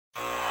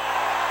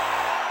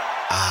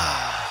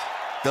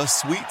The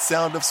sweet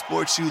sound of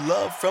sports you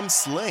love from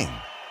Sling.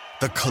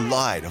 The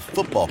collide of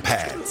football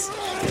pads.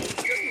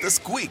 The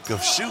squeak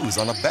of shoes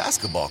on a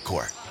basketball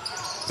court.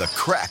 The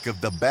crack of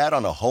the bat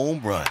on a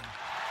home run.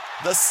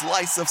 The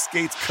slice of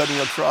skates cutting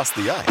across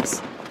the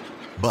ice.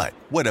 But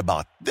what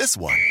about this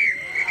one?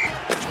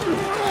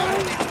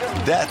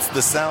 That's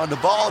the sound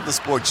of all the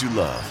sports you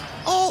love,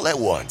 all at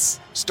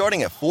once.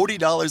 Starting at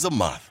 $40 a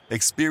month.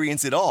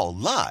 Experience it all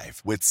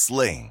live with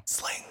Sling.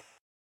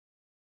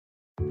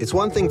 It's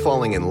one thing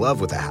falling in love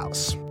with a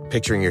house,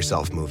 picturing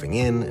yourself moving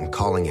in and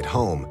calling it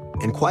home,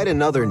 and quite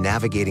another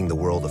navigating the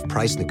world of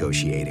price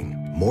negotiating,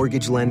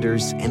 mortgage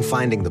lenders, and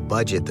finding the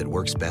budget that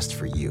works best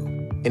for you.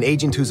 An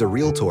agent who's a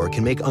Realtor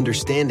can make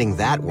understanding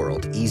that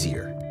world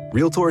easier.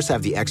 Realtors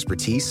have the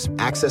expertise,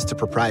 access to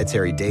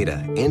proprietary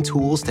data, and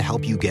tools to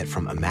help you get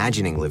from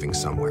imagining living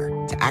somewhere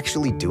to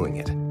actually doing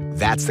it.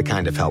 That's the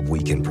kind of help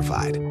we can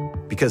provide.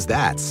 Because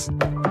that's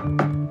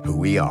who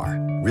we are.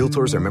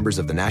 Realtors are members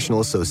of the National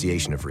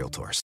Association of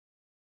Realtors.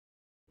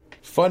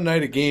 Fun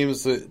night of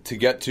games to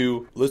get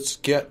to. Let's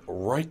get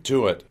right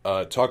to it.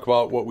 Talk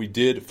about what we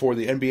did for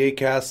the NBA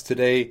cast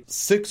today.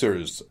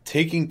 Sixers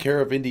taking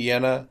care of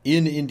Indiana.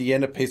 In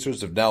Indiana,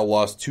 Pacers have now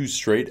lost 2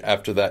 straight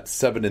after that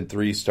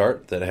 7-3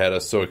 start that had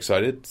us so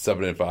excited.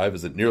 7-5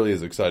 isn't nearly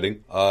as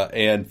exciting.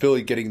 And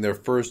Philly getting their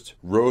first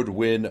road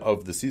win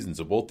of the season.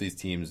 So both these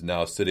teams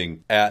now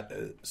sitting at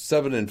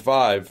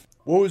 7-5.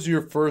 What was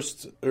your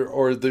first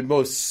or the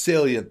most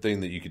salient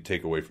thing that you could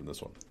take away from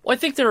this one? Well, I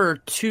think there are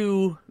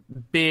 2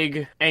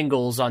 big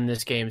angles on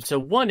this game. So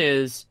one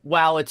is,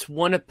 while it's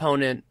one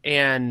opponent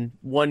and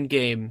one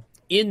game,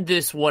 in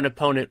this one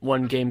opponent,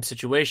 one game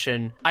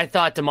situation, I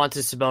thought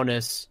Domantas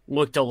Sabonis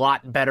looked a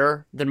lot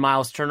better than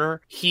Miles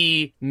Turner.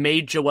 He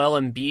made Joel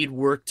Embiid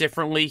work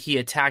differently. He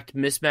attacked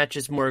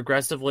mismatches more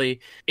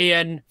aggressively.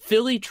 And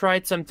Philly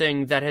tried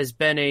something that has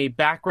been a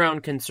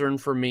background concern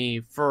for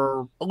me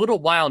for a little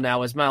while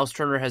now, as Miles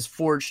Turner has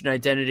forged an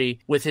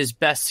identity with his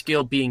best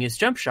skill being his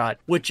jump shot,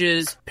 which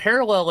is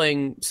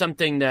paralleling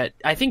something that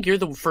I think you're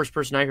the first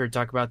person I heard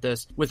talk about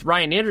this with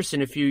Ryan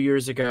Anderson a few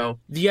years ago.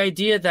 The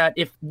idea that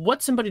if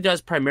what somebody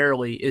does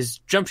primarily is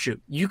jump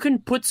shoot, you can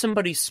put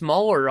somebody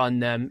smaller on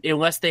them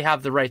unless they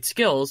have the right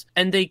skills,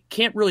 and they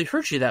can't really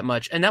hurt you that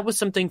much. And that was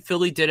something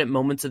Philly did at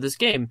moments of this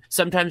game.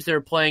 Sometimes they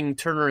were playing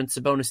Turner and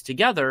Sabonis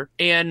together,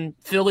 and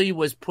Philly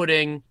was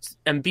putting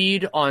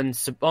Embiid on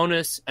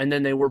Sabonis, and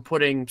then they were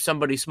putting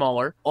somebody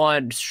smaller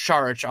on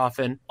Saric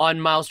often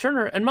on Miles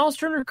Turner, and Miles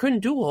Turner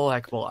couldn't do a whole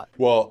heck of a lot.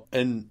 Well,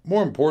 and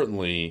more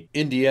importantly,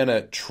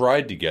 Indiana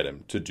tried to get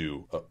him to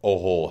do a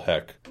whole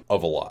heck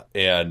of a lot,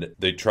 and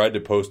they tried to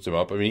post him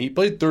up. I mean, he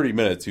played 30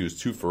 minutes. He was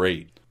 2 for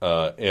 8.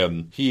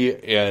 And he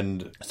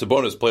and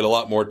Sabonis played a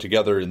lot more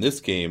together in this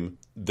game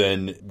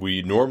than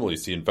we normally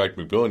see. In fact,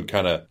 McMillan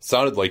kind of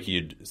sounded like he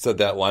had said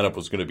that lineup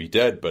was going to be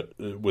dead, but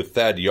with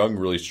Thad Young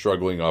really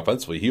struggling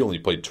offensively, he only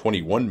played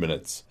 21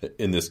 minutes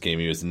in this game.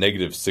 He was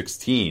negative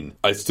 16.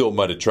 I still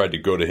might have tried to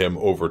go to him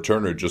over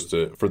Turner just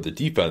for the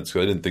defense,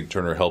 because I didn't think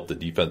Turner helped the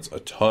defense a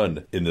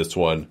ton in this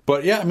one.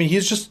 But yeah, I mean,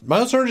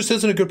 Miles Turner just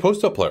isn't a good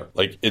post-up player.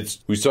 Like,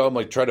 we saw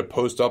him try to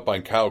post up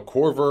on Kyle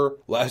Korver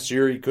last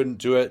year. He couldn't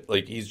do it.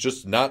 He's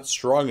just not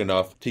strong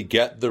enough to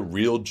get the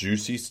real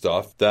juicy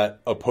stuff that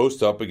a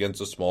post-up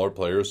against a smaller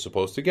player is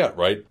supposed to get,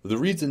 right? The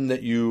reason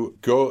that you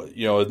go,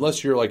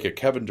 unless you're like a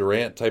Kevin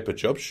Durant type of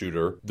jump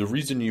shooter, the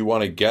reason you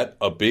want to get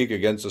a big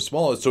against a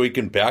small is so he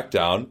can back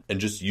down and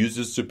just use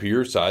his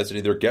superior size and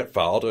either get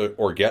fouled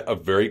or get a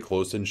very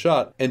close-in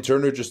shot. And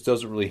Turner just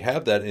doesn't really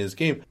have that in his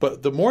game.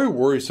 But the more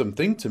worrisome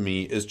thing to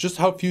me is just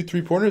how few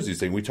three-pointers he's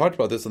taking. We talked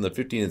about this on the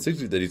 15 and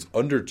 60, that he's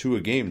under 2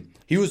 a game.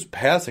 He was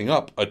passing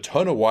up a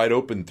ton of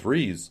wide-open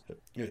threes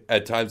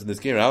at times in this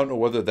game. And I don't know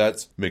whether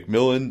that's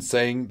McMillan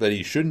saying that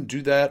he shouldn't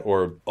do that,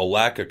 or a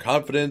lack of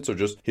confidence, or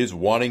just his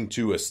wanting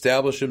to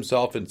establish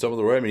himself in some of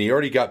the way. I mean, he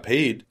already got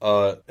paid,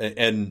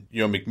 and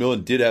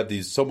McMillan did have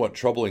these somewhat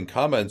troubling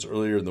comments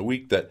earlier in the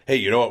week that, hey,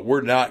 you know what,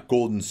 we're not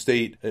Golden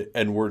State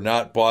and we're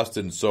not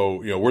Boston,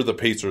 so we're the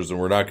Pacers and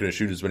we're not going to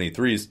shoot as many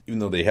threes, even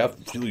though they have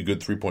really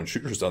good 3-point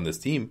shooters on this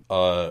team.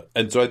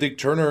 And so I think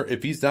Turner,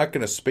 if he's not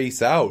going to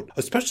space out,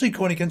 especially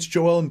going against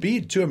Joel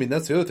Embiid too, I mean,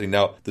 that's the other thing.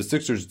 Now, the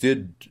Sixers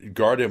did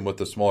guard him with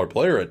a smaller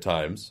player at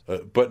times,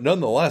 but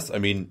nonetheless, I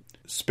mean,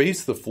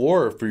 space the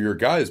floor for your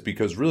guys,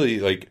 because really,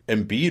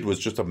 Embiid was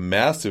just a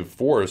massive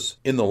force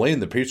in the lane.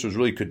 The Pacers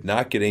really could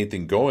not get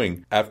anything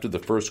going after the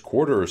first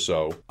quarter or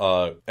so.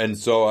 And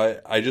so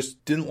I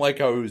just didn't like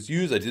how he was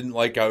used. I didn't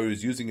like how he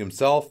was using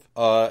himself.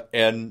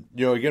 And,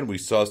 again, we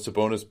saw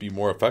Sabonis be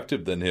more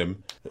effective than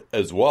him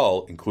as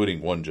well,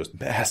 including one just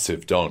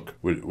massive dunk,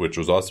 which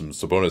was awesome.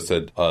 Sabonis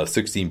had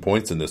 16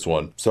 points in this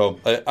one. So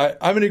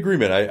I'm in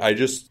agreement. I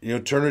just,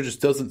 Turner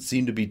just doesn't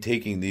seem to be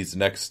taking these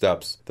next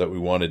steps that we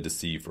wanted to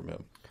see from him.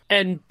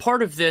 And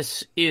part of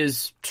this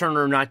is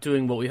Turner not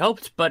doing what we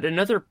hoped, but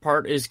another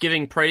part is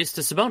giving praise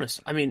to Sabonis.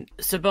 I mean,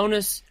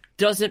 Sabonis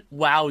doesn't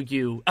wow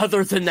you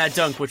other than that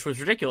dunk, which was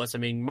ridiculous. I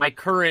mean, my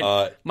current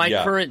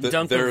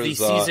dunk of the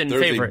season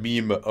favorite. There's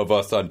a meme of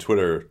us on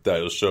Twitter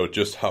that will show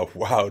just how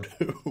wowed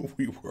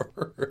we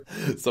were.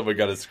 Someone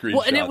got a screenshot.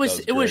 Well, and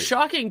it was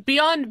shocking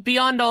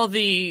beyond all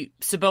the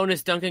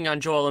Sabonis dunking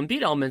on Joel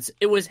Embiid elements.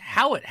 It was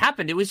how it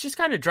happened. It was just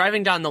kind of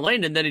driving down the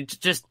lane, and then it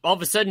just all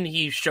of a sudden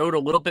he showed a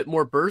little bit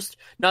more burst,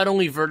 not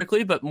only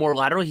vertically but more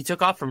laterally. He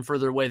took off from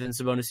further away than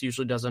Sabonis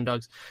usually does on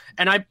dunks,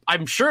 and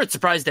I'm sure it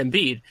surprised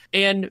Embiid.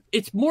 And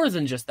it's more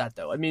than just that,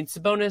 though. I mean,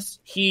 Sabonis,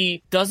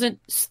 he doesn't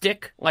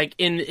stick like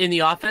in the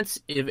offense.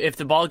 If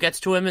the ball gets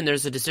to him and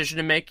there's a decision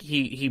to make,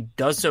 he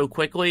does so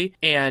quickly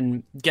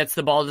and gets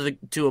the ball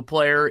to a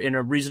player in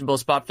a reasonable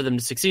spot for them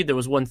to succeed. There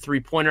was one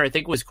 3-pointer, I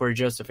think it was Corey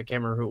Joseph, I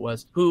can't remember who it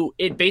was, who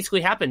it basically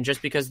happened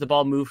just because the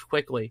ball moved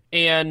quickly.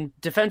 And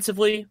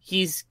defensively,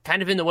 he's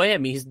kind of in the way. I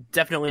mean, he's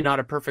definitely not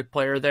a perfect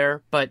player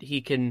there, but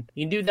he can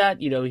do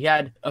that. You know, he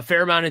had a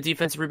fair amount of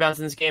defensive rebounds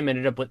in this game,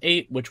 ended up with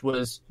 8, which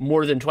was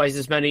more than twice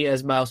as many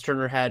as Miles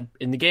Turner had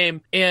in the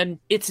game. And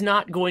it's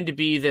not going to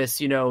be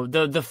this, you know,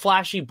 the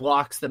flashy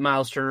blocks that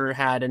Miles Turner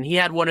had, and he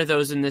had one of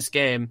those in this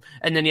game,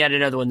 and then he had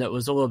another one that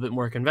was a little bit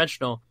more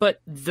conventional.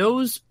 But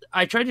those,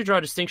 I tried to draw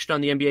a distinction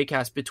on the NBA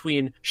cast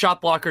between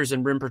shot blockers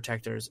and rim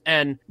protectors,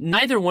 and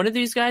neither one of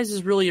these guys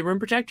is really a rim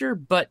protector,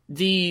 but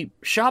the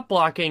shot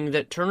blocking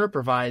that Turner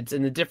provides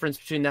and the difference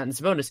between that and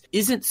Sabonis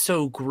isn't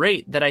so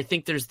great that I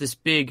think there's this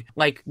big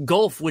like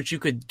gulf which you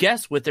could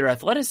guess with their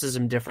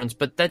athleticism difference,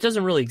 but that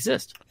doesn't really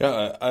exist.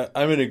 Yeah,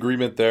 I'm in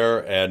agreement there,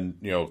 and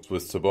you know,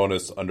 with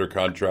Sabonis under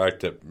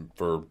contract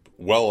for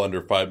well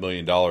under $5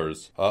 million.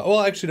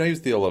 Well, actually, no,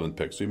 he's the 11th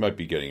pick, so he might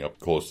be getting up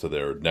close to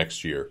there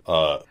next year.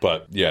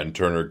 But yeah, and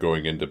Turner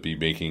going in to be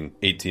making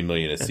 $18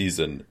 million a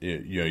season,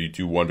 you know, you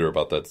do wonder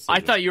about that decision. I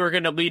thought you were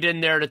going to lead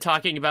in there to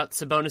talking about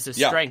Sabonis'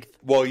 strength.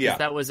 Well, yeah,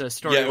 that was a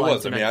story. Yeah, it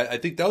was. Tonight. I mean, I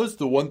think that was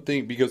the one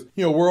thing, because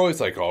you know, we're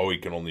always like, oh, he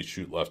can only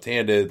shoot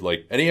left-handed,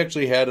 like, and he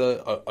actually had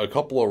a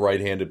couple of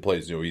right-handed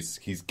plays. You know,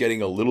 he's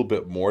getting a little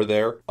bit more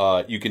there.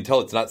 You can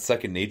tell it's not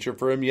second nature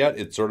for him yet.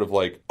 It's sort of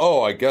like,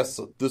 oh, I guess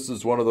this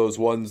is one of those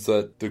ones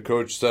that the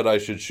coach said I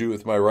should shoot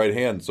with my right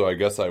hand, so I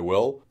guess I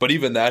will. But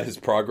even that is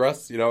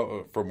progress, you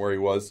know, from where he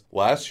was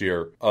last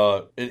year.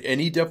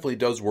 And he definitely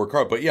does work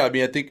hard. But yeah, I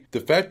mean, I think the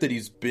fact that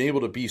he's been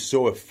able to be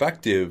so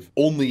effective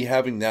only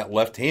having that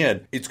left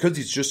hand, it's because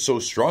he's just so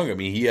strong. I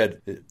mean,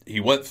 he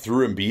went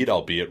through Embiid,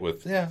 albeit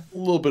with a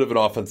little bit of an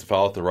offensive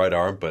foul at the right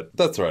arm, but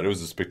that's all right. It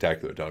was a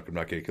spectacular dunk. I'm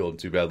not going to kill him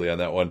too badly on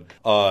that one.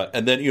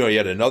 And then, you know, he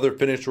had another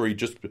finish where he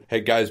just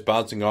had guys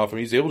bouncing off him.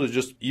 He's able to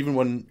just, even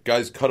when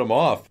guys cut him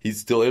off,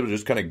 he's still able to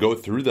just kind of go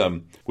through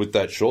them with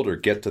that shoulder,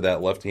 get to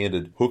that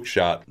left-handed hook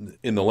shot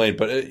in the lane.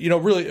 But, you know,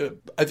 really,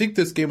 I think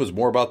this game was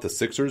more about the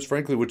Sixers,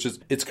 frankly, which is,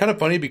 it's kind of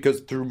funny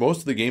because through most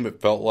of the game, it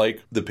felt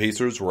like the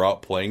Pacers were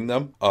outplaying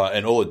them.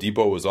 And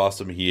Oladipo was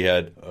awesome. He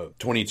had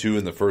 22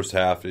 in the first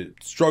half. It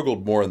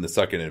struggled more in the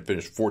second and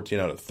finished 14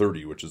 out of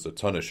 30, which is a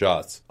ton of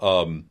shots.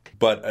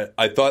 But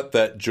I thought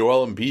that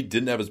Joel Embiid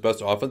didn't have his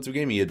best offensive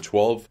game. He had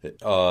 12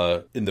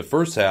 in the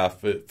first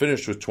half. It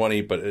finished with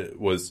 20, but it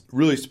was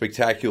really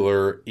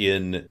spectacular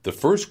in the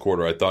first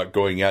quarter, I thought,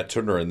 going at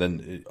Turner, and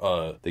then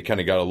they kind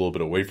of got a little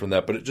bit away from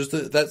that. But it just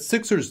that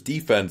Sixers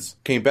defense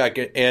came back,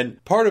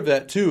 and part of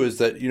that too is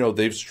that, you know,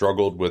 they've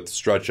struggled with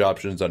stretch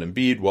options on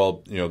Embiid.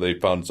 Well, you know, they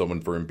found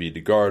someone for Embiid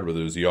to guard,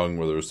 whether it was Young,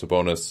 whether it was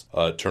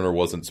Sabonis. Turner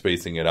wasn't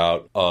spacing it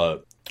out.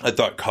 I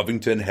thought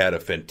Covington had a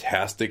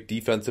fantastic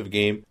defensive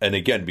game. And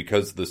again,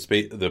 because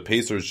the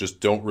Pacers just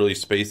don't really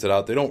space it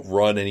out. They don't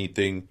run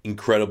anything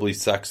incredibly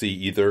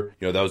sexy either.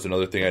 You know, that was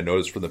another thing I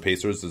noticed from the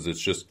Pacers is it's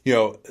just, you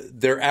know,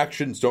 their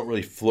actions don't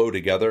really flow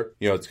together.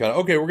 You know, it's kind of,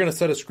 okay, we're going to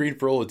set a screen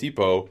for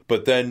Oladipo,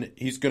 but then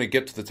he's going to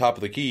get to the top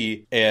of the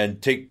key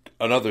and take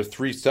another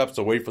 3 steps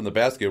away from the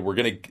basket.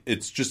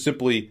 It's just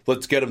simply,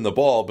 let's get him the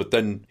ball, but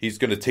then he's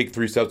going to take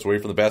 3 steps away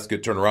from the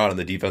basket, turn around, and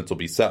the defense will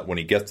be set when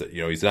he gets it.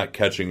 You know, he's not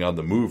catching on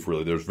the move,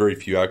 really. There's very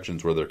few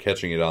actions where they're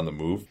catching it on the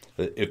move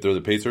if they're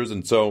the Pacers.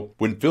 And so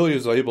when Philly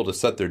is able to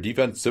set their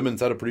defense,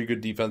 Simmons had a pretty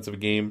good defensive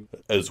game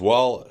as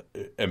well.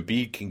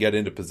 Embiid can get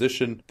into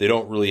position. They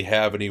don't really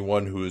have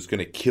anyone who is going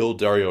to kill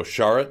Dario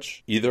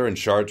Saric either, and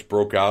Saric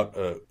broke out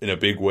in a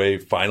big way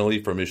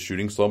finally from his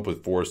shooting slump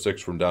with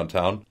 4-6 from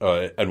downtown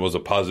and was a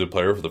positive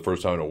player for the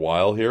first time in a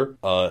while here.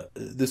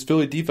 This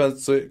Philly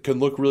defense can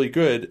look really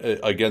good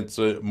against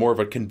more of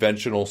a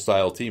conventional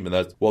style team, and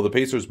that's, while the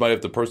Pacers might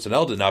have the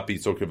personnel to not be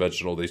so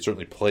conventional, they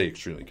certainly play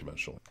extremely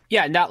conventional.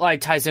 Yeah, and that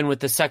like ties in with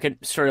the second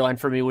storyline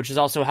for me, which is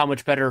also how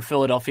much better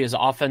Philadelphia's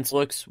offense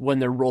looks when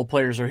their role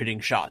players are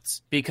hitting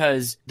shots.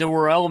 Because there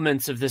were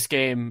elements of this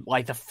game,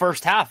 like the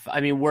first half,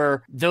 I mean,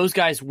 where those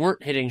guys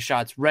weren't hitting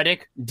shots.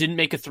 Redick didn't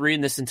make a 3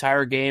 in this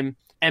entire game.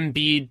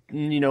 Embiid,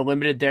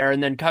 limited there,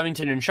 and then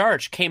Covington and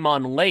Saric came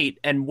on late.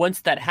 And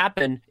once that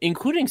happened,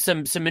 including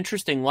some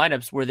interesting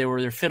lineups where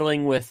they're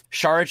fiddling with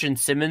Saric and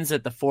Simmons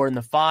at the 4 and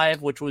the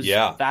 5, which was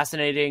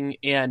fascinating,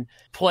 and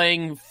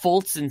playing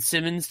Fultz and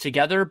Simmons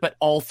together, but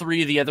all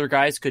three of the other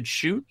guys could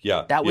shoot.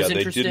 Yeah, that was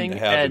interesting. They didn't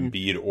have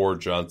Embiid or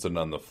Johnson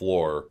on the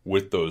floor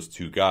with those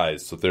two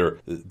guys, so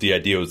the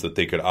idea was that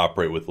they could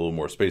operate with a little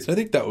more space. I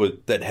think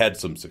that had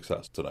some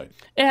success tonight.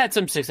 It had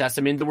some success.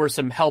 I mean, there were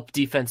some help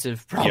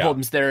defensive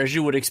problems there, as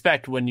you would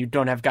expect when you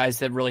don't have guys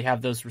that really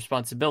have those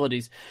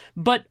responsibilities.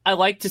 But I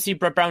like to see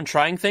Brett Brown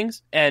trying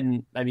things.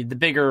 And I mean, the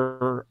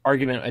bigger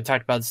argument I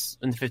talked about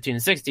in the 15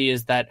 and 60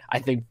 is that I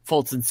think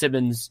Fultz and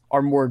Simmons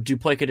are more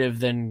duplicative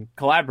than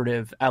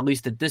collaborative, at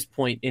least at this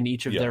point in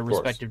each of their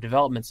respective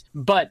developments.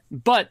 But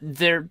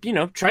they're,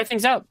 try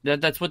things out.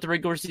 That's what the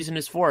regular season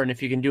is for. And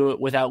if you can do it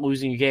without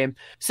losing a game.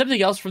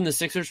 Something else from the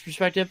Sixers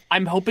perspective,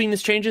 I'm hoping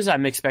this changes.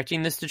 I'm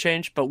expecting this to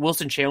change, but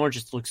Wilson Chandler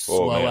just looks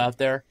slow out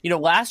there.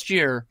 Last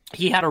year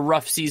he had a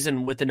rough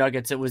season with the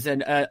Nuggets. It was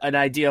an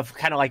idea of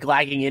kind of like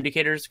lagging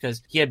indicators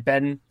because he had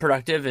been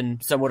productive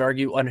and some would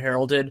argue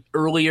unheralded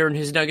earlier in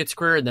his Nuggets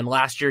career. And then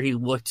last year he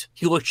looked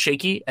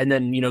shaky. And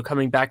then,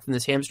 coming back from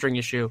this hamstring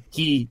issue,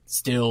 he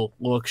still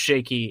looks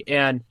shaky,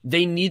 and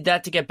they need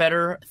that to get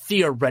better.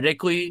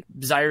 Theoretically,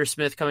 Zaire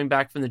Smith coming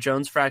back from the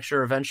Jones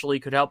fracture eventually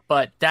could help,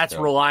 but that's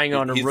relying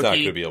on a rookie. He's not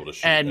going to be able to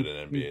shoot at an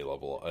NBA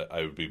level.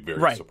 I would be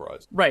very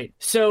surprised. Right.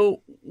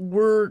 So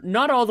we're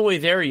not all the way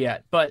there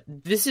yet, but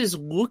this is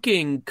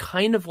looking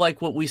kind of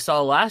like what we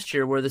saw last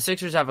year, where the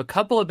Sixers have a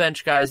couple of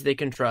bench guys they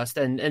can trust.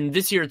 And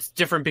this year it's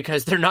different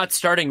because they're not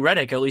starting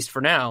Redick, at least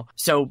for now.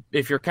 So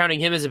if you're counting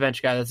him as a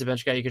bench guy, that's a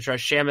bench guy you can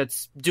trust.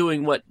 Shamet's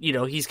doing what,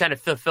 he's kind of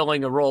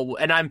fulfilling a role.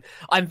 And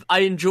I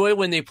enjoy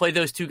when they play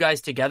those two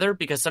guys together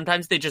because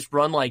sometimes they just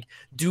run like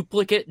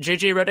duplicate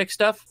JJ Redick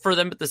stuff for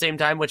them at the same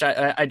time, which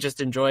I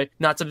just enjoy.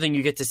 Not something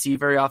you get to see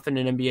very often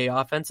in NBA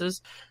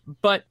offenses.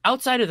 But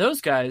outside of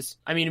those guys,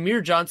 I mean,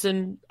 Amir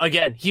Johnson,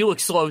 again, he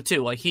looks slow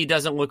too. Like, he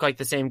doesn't look like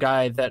the same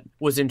guy that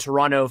was in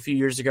Toronto a few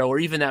years ago or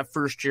even that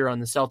first year on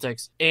the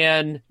Celtics.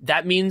 And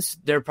that means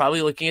they're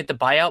probably looking at the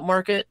buyout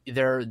market.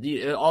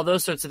 All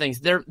those sorts of things.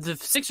 The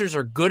Sixers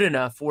are good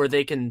enough where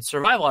they can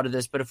survive out of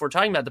this. But if we're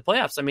talking about the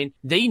playoffs, I mean,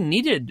 they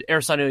needed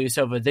Ersan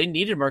Ilyasova. They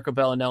needed Marco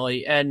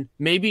Bellinelli. And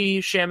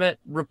maybe Shamet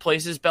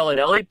replaces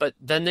Bellinelli, but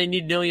then they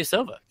need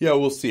Ilyasova. Yeah,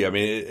 we'll see. I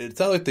mean, it's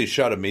not like they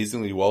shot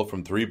amazingly well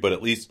from three, but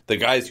at least the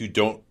guys who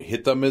don't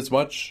hit them as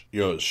much,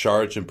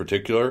 Saric in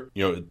particular,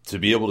 to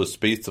be able to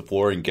space the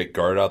floor and get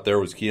guard out there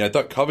was key. And I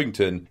thought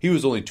Covington, he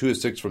was only 2 of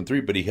 6 from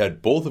three, but he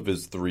had both of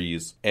his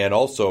threes and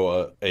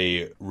also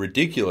a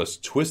ridiculous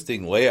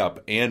twisting layup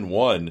and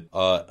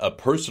a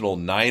personal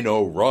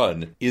 9-0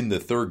 run in the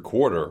third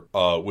quarter,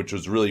 which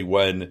was really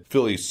when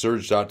Philly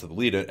surged out to the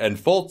lead. And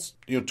Fultz,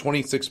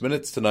 26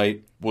 minutes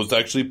tonight was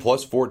actually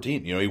plus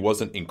 14. He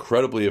wasn't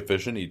incredibly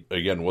efficient. He,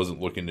 again, wasn't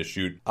looking to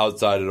shoot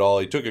outside at all.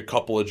 He took a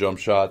couple of jump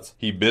shots.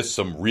 He missed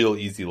some real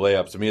easy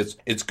layups. I mean,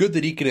 it's good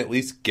that he can at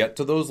least get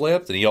to those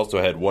layups. And he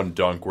also had one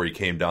dunk where he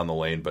came down the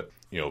lane, but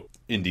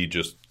Indy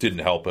just didn't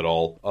help at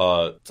all.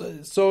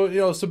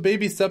 So some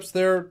baby steps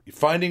there,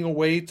 finding a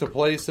way to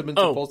play Simmons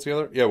and Fultz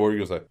together. Yeah, what were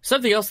you going to say?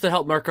 Something else that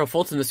helped Marco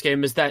Fultz in this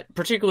game is that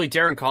particularly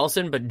Darren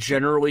Collison, but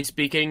generally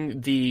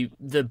speaking, the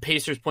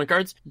Pacers point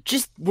guards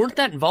just weren't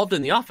that involved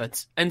in the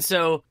offense. And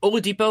so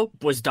Oladipo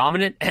was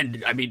dominant.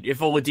 And I mean, if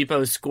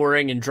Oladipo is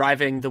scoring and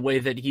driving the way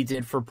that he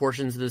did for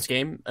portions of this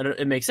game,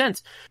 it makes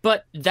sense.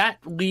 But that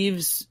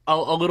leaves a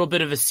little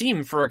bit of a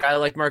seam for a guy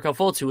like Marco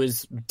Fultz, who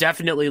is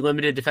definitely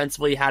limited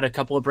defensively, had a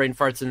couple of brain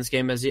farts in this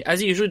game as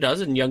he usually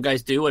does, and young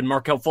guys do, and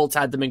Markelle Fultz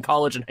had them in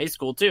college and high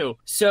school too.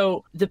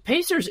 So the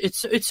Pacers,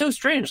 it's so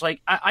strange.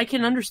 Like, I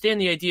can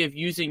understand the idea of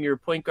using your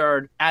point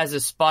guard as a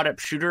spot-up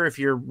shooter if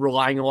you're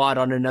relying a lot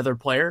on another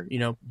player.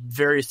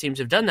 Various teams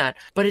have done that,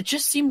 but it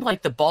just seemed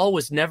like the ball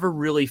was never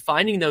really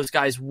finding those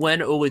guys when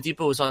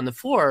Oladipo was on the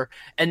floor,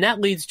 and that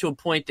leads to a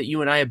point that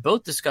you and I have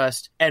both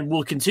discussed and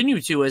will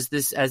continue to as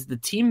the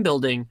team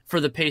building for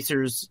the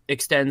Pacers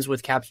extends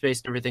with cap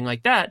space and everything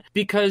like that,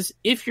 because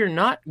if you're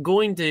not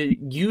going to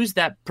use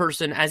that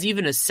person as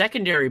even a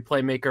secondary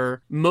playmaker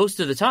most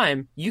of the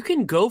time, you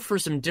can go for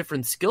some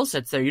different skill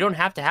sets there. You don't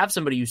have to have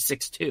somebody who's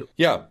 6'2".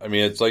 Yeah, I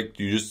mean, it's like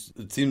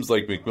it seems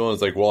like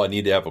McMillan's like, well, I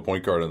need to have a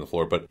point guard on the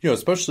floor. But,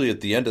 especially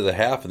at the end of the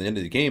half and the end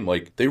of the game,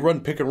 like, they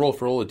run pick and roll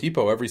for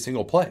Oladipo every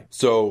single play.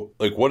 So,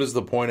 like, what is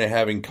the point of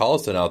having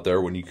Collison out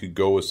there when you could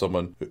go with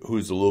someone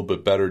who's a little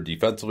bit better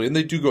defensively? And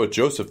they do go with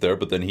Joseph there,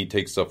 but then he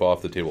takes stuff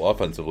off the table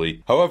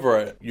offensively.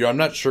 However, I'm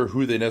not sure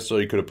who they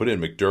necessarily could have put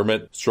in.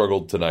 McDermott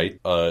struggled tonight.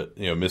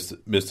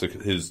 Missed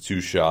his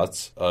 2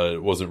 shots.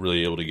 Wasn't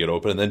really able to get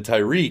open. And then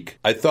Tyreek,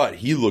 I thought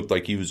he looked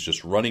like he was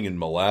just running in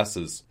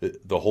molasses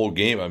the whole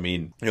game. I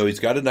mean, he's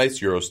got a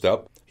nice Euro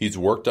step. He's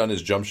worked on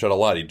his jump shot a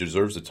lot. He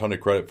deserves a ton of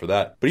credit for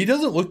that. But he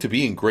doesn't look to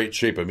be in great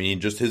shape. I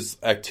mean, just his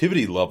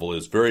activity level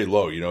is very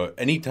low. You know,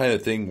 any kind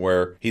of thing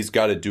where he's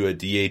got to do a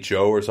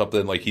DHO or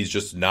something, like he's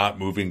just not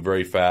moving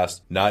very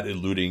fast, not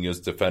eluding his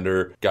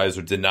defender. Guys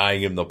are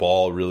denying him the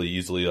ball really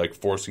easily, like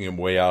forcing him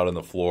way out on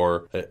the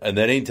floor. And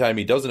then anytime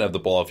he doesn't have the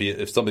ball,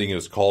 if something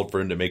is called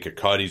for him to make a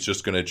cut, he's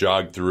just going to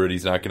jog through it.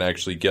 He's not going to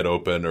actually get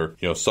open or,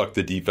 you know, suck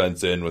the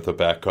defense in with a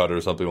back cut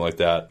or something like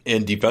that.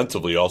 And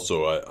defensively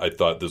also, I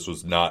thought this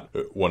was not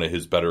one of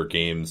his better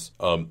games.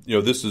 You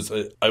know, this is,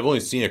 I've only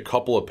seen a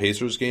couple of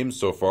Pacers games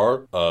so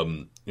far.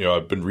 You know,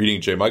 I've been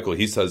reading Jay Michael.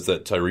 He says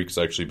that Tyreek's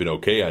actually been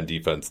okay on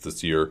defense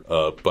this year.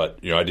 But,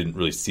 you know, I didn't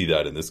really see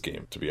that in this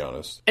game, to be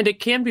honest. And it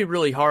can be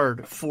really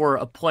hard for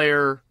a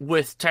player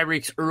with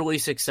Tyreek's early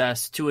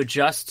success to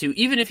adjust to,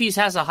 even if he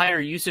has a higher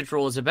usage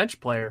role as a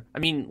bench player. I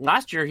mean,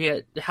 last year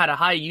he had a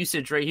high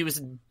usage rate. He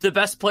was the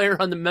best player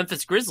on the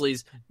Memphis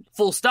Grizzlies,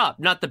 full stop.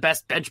 Not the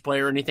best bench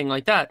player or anything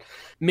like that.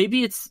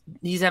 Maybe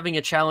he's having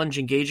a challenge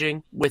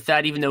engaging with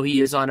that, even though he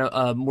is on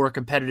a more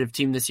competitive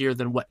team this year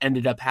than what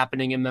ended up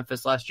happening in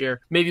Memphis last year.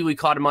 Maybe we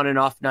caught him on an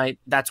off night.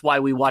 That's why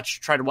we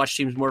try to watch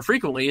teams more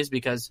frequently, is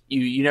because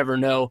you never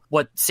know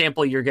what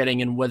sample you're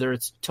getting and whether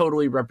it's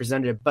totally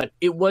representative. But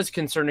it was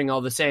concerning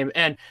all the same.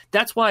 And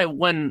that's why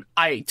when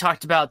I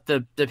talked about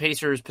the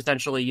Pacers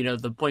potentially, you know,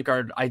 the point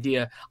guard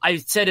idea, I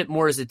said it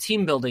more as a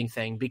team building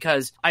thing,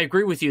 because I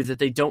agree with you that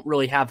they don't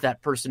really have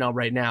that personnel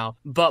right now.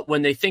 But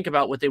when they think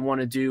about what they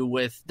want to do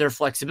with their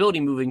flexibility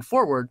moving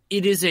forward,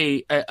 it is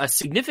a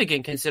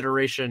significant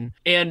consideration.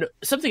 And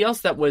something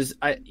else that was,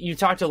 you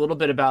talked a little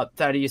bit about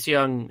Thaddeus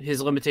Young, his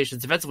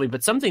limitations defensively,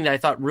 but something that I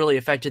thought really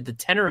affected the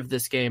tenor of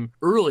this game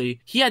early,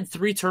 he had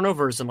 3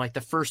 turnovers in like the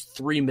first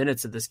 3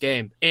 minutes of this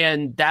game.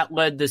 And that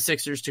led the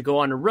Sixers to go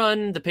on a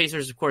run. The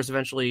Pacers, of course,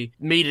 eventually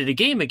made it a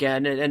game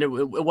again, and it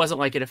wasn't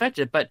like it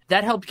affected it, but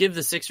that helped give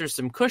the Sixers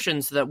some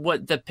cushion so that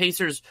what the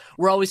Pacers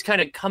were always kind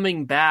of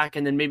coming back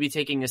and then maybe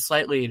taking a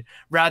slight lead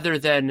rather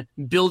than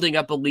building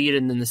up a lead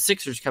and then the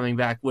Sixers coming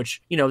back,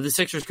 which, you know, the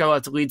Sixers go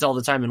out to leads all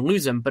the time and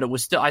lose them, but it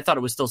was still, I thought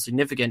it was still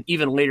significant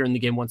even later in the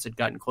game once it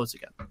gotten close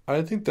again.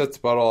 I think that's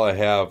about all I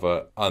have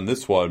on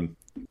this one.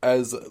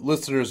 As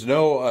listeners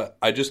know,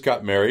 I just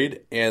got married,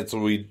 and so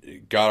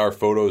we got our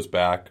photos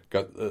back,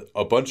 got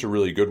a bunch of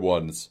really good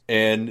ones.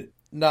 And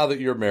now that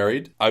you're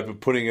married, I've been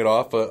putting it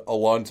off a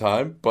long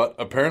time, but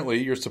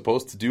apparently you're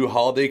supposed to do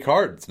holiday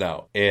cards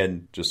now.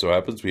 And just so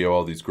happens we have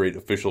all these great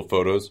official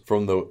photos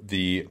from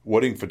the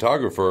wedding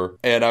photographer,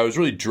 and I was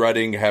really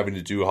dreading having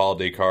to do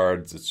holiday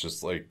cards. It's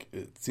just like,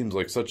 it seems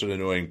like such an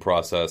annoying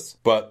process.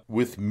 But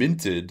with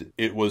Minted,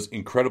 it was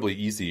incredibly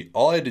easy.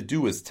 All I had to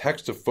do was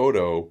text a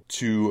photo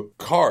to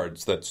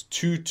cards, that's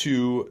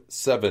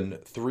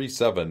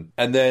 22737,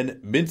 and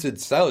then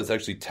Minted Stylist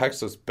actually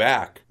texts us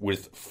back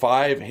with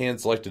 5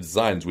 hand-selected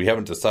designs. We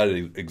haven't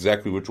decided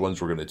exactly which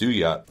ones we're going to do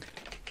yet.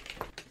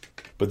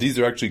 But these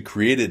are actually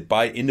created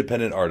by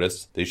independent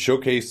artists. They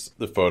showcase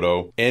the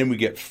photo, and we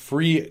get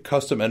free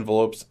custom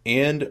envelopes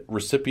and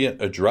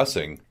recipient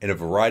addressing in a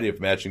variety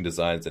of matching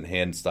designs and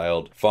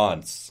hand-styled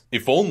fonts.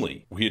 If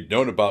only we had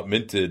known about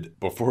Minted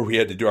before we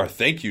had to do our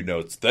thank you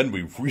notes, then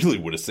we really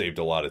would have saved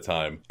a lot of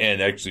time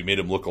and actually made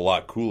them look a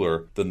lot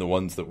cooler than the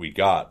ones that we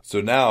got.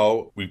 So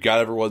now we've got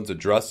everyone's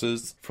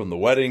addresses from the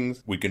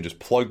weddings. We can just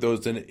plug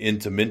those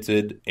into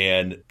Minted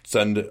and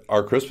send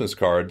our Christmas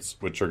cards,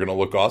 which are going to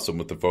look awesome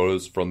with the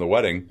photos from the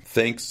wedding,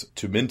 thanks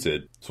to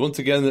Minted. So once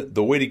again,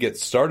 the way to get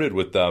started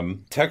with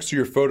them, text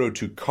your photo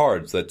to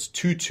cards, that's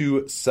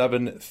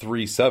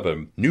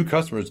 22737. New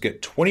customers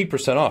get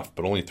 20% off,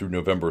 but only through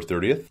November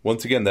 30th.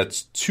 Once again,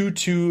 that's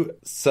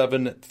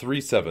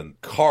 22737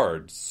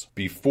 cards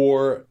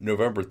before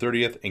November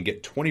 30th and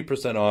get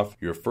 20% off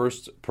your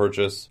first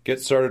purchase.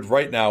 Get started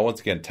right now. Once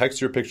again,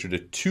 text your picture to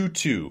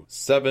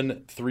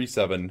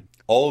 22737.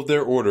 All of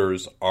their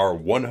orders are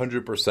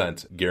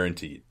 100%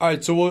 guaranteed. All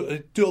right, so we'll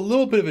do a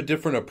little bit of a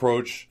different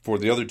approach for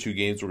the other 2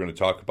 games we're going to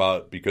talk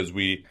about because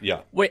Wait,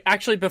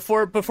 actually,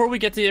 before we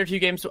get to the other 2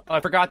 games, I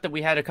forgot that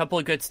we had a couple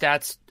of good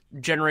stats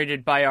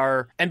generated by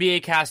our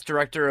NBA cast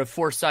director of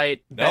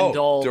Foresight, Ben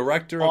Dole.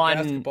 Director of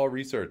basketball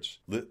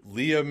research.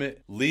 Liam.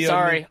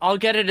 Sorry, I'll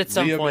get it at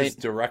some Liam point. Is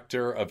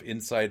director of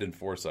Insight and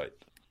Foresight.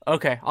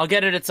 Okay, I'll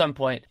get it at some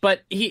point.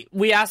 But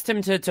we asked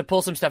him to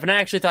pull some stuff, and I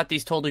actually thought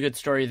these told a good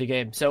story of the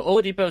game. So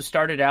Oladipo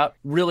started out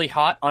really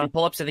hot on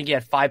pull-ups. I think he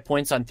had 5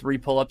 points on 3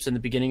 pull-ups in the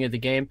beginning of the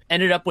game.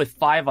 Ended up with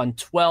 5 on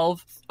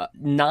 12,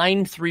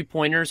 9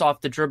 3-pointers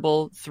off the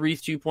dribble, 3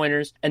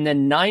 2-pointers, and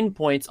then 9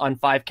 points on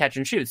 5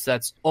 catch-and-shoots.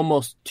 That's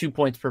almost 2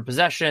 points per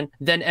possession.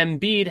 Then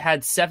Embiid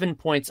had 7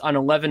 points on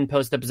 11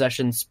 post-up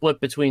possessions, split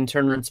between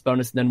Turner and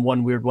Sabonis, and then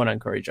 1 weird one on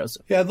Corey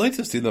Joseph. Yeah, I'd like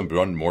to see them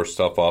run more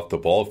stuff off the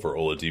ball for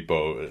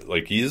Oladipo.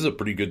 Like, he he is a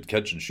pretty good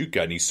catch and shoot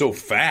guy, and he's so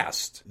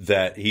fast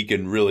that he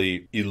can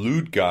really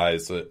elude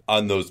guys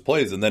on those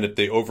plays. And then if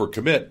they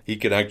overcommit, he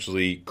can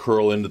actually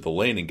curl into the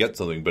lane and get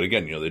something. But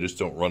again, they just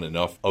don't run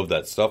enough of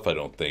that stuff, I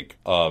don't think.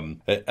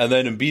 And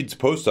then Embiid's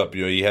post up,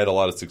 he had a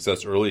lot of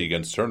success early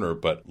against Turner,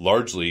 but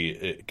largely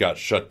it got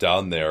shut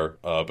down there.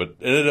 But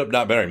it ended up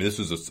not mattering. I mean, this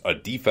was a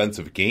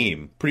defensive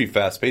game, pretty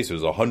fast paced. It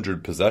was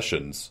 100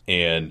 possessions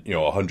and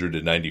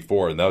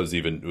 194, and that was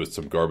even with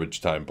some garbage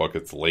time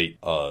buckets late.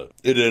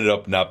 It ended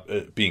up not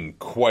being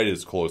quite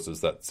as close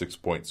as that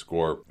 6-point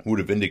score would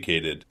have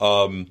indicated.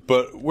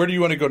 But where do you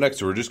want to go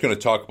next? We're just going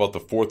to talk about the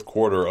fourth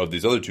quarter of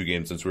these other two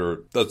games, since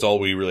that's all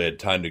we really had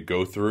time to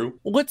go through.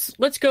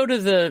 Let's go to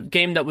the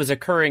game that was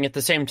occurring at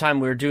the same time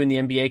we were doing the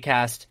NBA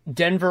cast.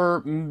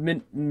 Denver,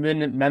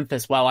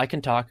 Memphis. Wow, I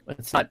can talk.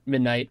 It's not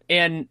midnight.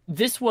 And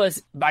this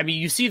was, I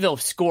mean, you see the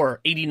score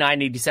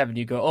 89-87.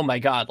 You go, oh my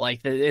God,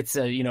 like it's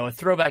a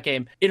throwback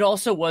game. It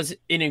also was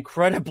an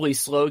incredibly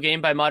slow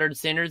game by modern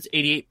standards,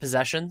 88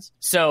 possessions.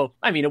 So,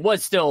 I mean, it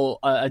was still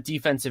a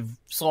defensive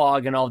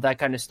slog and all of that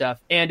kind of stuff.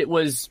 And it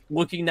was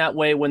looking that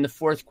way when the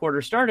fourth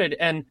quarter started.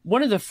 And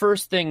one of the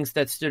first things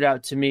that stood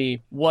out to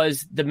me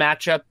was the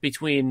matchup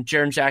between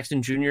Jaren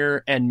Jackson Jr.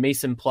 and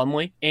Mason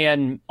Plumlee.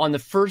 And on the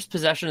first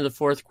possession of the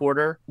fourth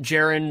quarter,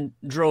 Jaren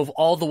drove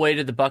all the way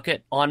to the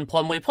bucket on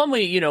Plumlee.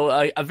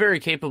 Plumlee, a very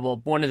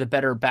capable, one of the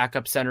better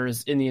backup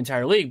centers in the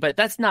entire league, but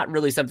that's not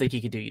really something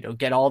he could do,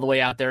 get all the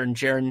way out there. And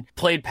Jaren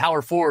played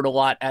power forward a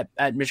lot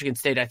at Michigan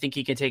State. I think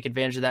he can take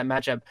advantage of that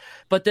matchup.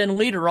 But then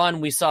later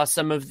on, we saw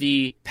some of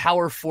the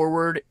power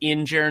forward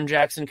in Jaren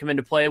Jackson come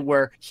into play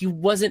where he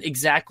wasn't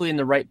exactly in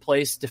the right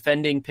place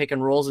defending pick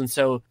and rolls. And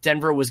so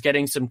Denver was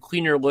getting some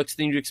cleaner looks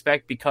than you'd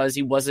expect because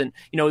he wasn't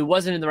in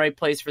the right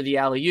place for the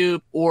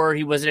alley-oop, or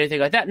he wasn't anything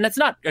like that. And that's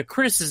not a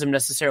criticism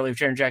necessarily of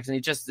Jaren Jackson.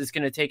 It's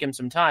going to take him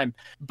some time.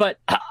 But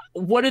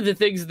one of the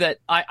things that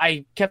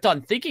I kept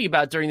on thinking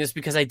about during this,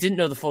 because I didn't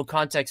know the full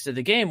context of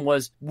the game,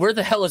 was where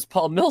the hell is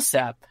Paul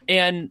Millsap?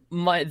 And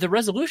the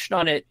resolution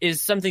on it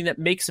is something that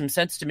makes some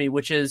sense to me,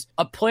 which is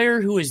a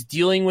player who is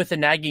dealing with a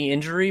nagging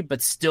injury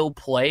but still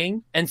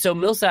playing. And so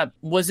Millsap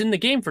was in the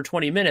game for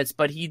 20 minutes,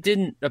 but he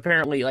didn't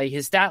apparently,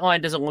 his stat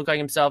line doesn't look like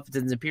himself. It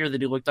doesn't appear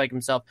that he looked like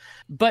himself,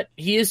 but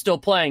he is still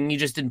playing. He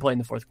just didn't play in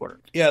the fourth quarter.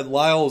 Yeah,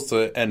 Lyles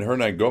and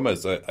Hernan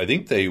Gomez, I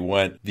think they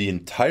went the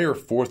entire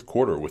fourth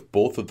quarter with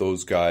both of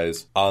those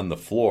guys on the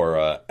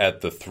floor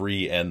at the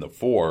 3 and the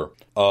 4.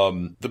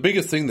 The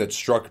biggest thing that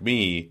struck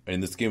me,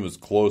 and this game was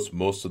close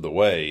most of the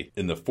way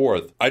in the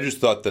fourth, I just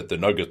thought that the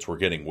Nuggets were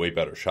getting way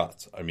better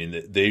shots. I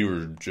mean, they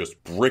were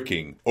just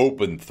bricking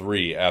open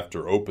 3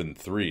 after open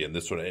 3 in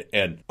this one,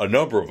 and a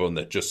number of them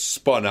that just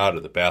spun out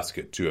of the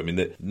basket too. I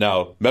mean,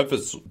 now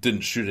Memphis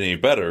didn't shoot any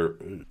better.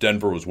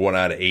 Denver was 1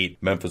 out of 8.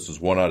 Memphis was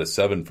 1 out of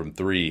 7 from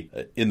 3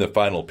 in the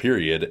final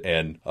period,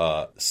 and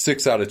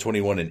 6 out of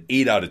 21 and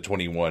 8 out of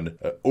 21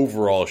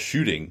 overall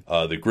shooting.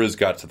 The Grizz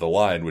got to the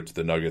line, which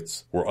the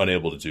Nuggets were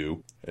unable to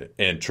do.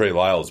 And Trey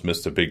Lyles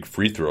missed a big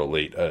free throw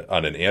late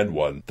on an and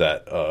one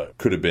that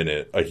could have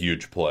been a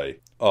huge play.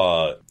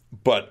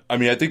 But, I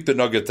mean, I think the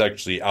Nuggets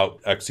actually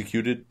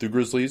out-executed the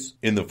Grizzlies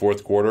in the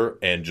fourth quarter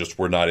and just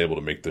were not able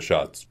to make the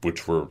shots,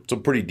 which were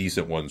some pretty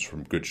decent ones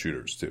from good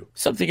shooters, too.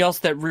 Something else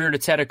that reared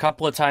its head a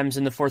couple of times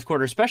in the fourth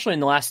quarter, especially in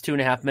the last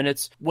 2.5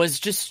 minutes, was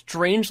just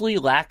strangely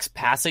lax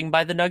passing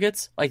by the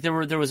Nuggets. Like, there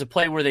was a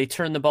play where they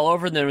turned the ball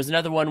over, and there was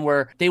another one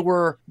where they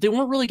weren't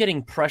really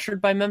getting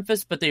pressured by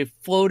Memphis, but they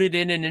floated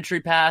in an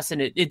entry pass,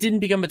 and it didn't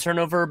become a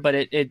turnover, but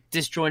it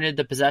disjointed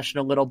the possession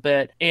a little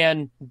bit.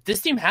 And this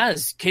team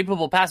has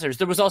capable passers.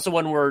 There was also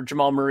one where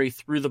Jamal Murray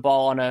threw the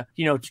ball on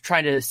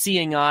trying to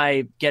seeing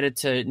eye get it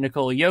to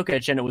Nikola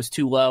Jokic, and it was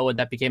too low, and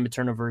that became a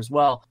turnover as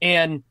well.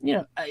 And,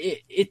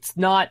 it's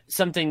not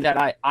something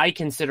that I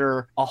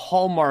consider a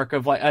hallmark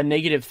of a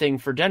negative thing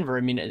for Denver.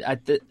 I mean,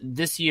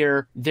 this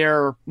year,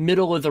 they're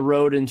middle of the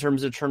road in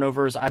terms of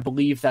turnovers. I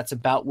believe that's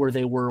about where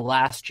they were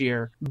last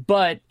year.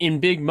 But in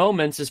big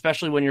moments,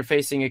 especially when you're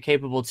facing a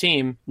capable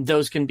team,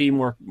 those can be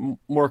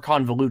more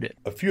convoluted.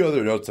 A few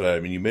other notes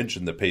that you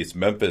mentioned the pace.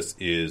 Memphis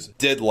is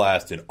dead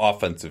last in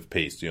offensive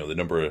pace, the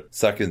number of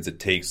seconds it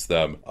takes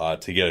them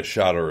to get a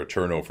shot or a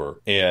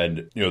turnover.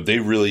 And, they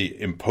really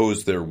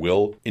imposed their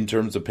will in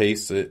terms of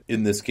pace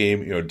in this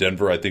game.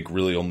 Denver, I think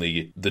really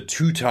only the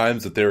 2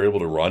 times that they were able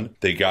to run,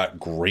 they got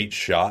great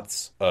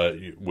shots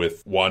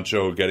with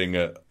Juancho getting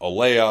a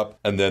layup,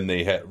 and then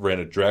they ran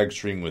a drag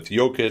string with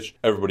Jokic.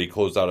 Everybody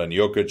closed out on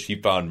Jokic. He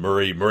found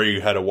Murray. Murray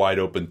had a wide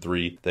open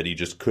 3 that he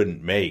just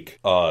couldn't make.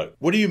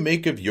 What do you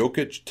make of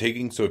Jokic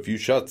taking so few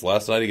shots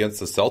last night against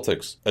the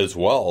Celtics as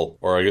well?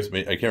 Or I guess I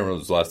can't remember if it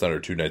was last night or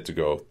 2 nights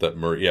ago that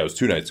Murray. Yeah, it was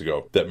 2 nights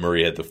ago that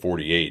Murray had the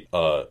 48.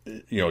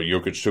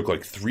 Jokic took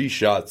like 3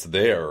 shots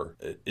there.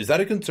 Is that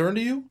a concern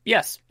to you?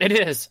 Yes, it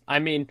is. I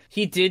mean,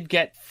 he did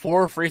get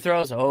 4 free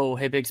throws. Oh,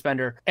 hey, big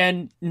spender.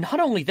 And not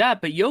only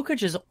that, but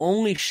Jokic's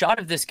only shot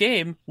of this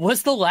game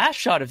was the last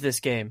shot of this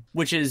game,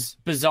 which is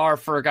bizarre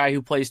for a guy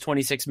who plays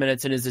 26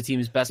 minutes and is the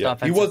team's best offensive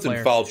player. He was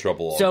in foul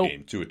trouble all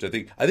game, too, which I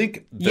think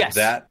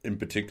that in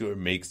particular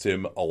makes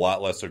him a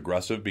lot less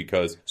aggressive,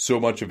 because so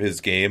much of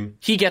his game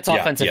he gets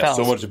offensive fouls.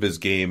 So much of his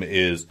game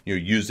is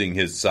using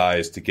his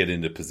size to get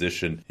into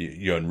position,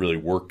 and really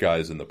work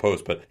guys in the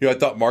post. But I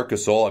thought Marc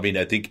Gasol,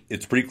 I think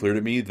it's pretty clear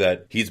to me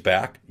that he's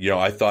back.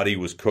 I thought he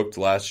was cooked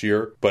last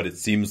year, but it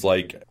seems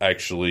like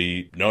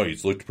actually no,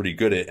 he's looked pretty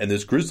good. And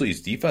this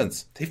Grizzlies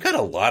defense, they've got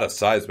a lot of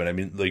size,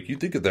 man. You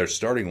think of their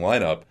starting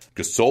lineup,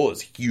 Gasol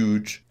is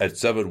huge at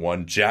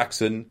 7'1".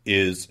 Jackson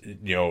is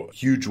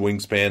huge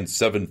wingspan,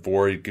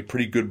 7'4",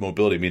 pretty good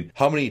mobility.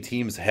 How many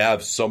teams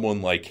have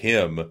someone like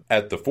him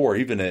at the 4,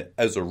 even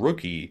as a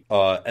rookie?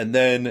 And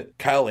then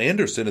Kyle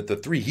Anderson at the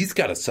 3, he's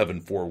got a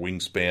 7'4"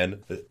 wingspan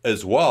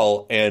as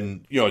well.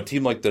 And a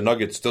team like the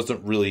Nuggets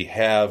doesn't really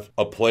have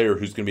a player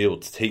who's going to be able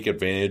to take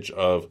advantage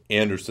of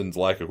Anderson's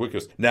lack of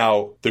quickness.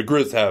 Now, the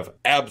Grizz have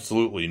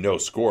absolutely no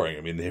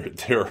scoring.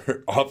 Their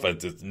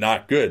offense is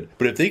not good.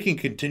 But if they can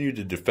continue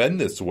to defend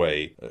this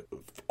way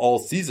all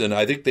season,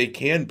 I think they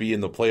can be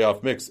in the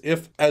playoff mix.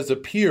 If, as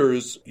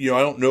appears, I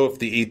don't know if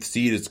the 8th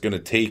seed is going to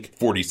take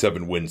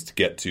 47 wins to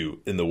get to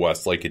in the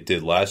West like it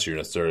did last year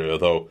necessarily,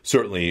 although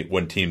certainly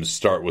when teams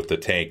start with the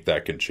tank,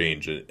 that can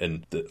change,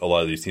 and a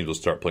lot of these teams will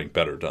start playing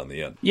better down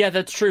the end. Yeah,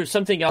 that's true.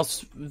 Something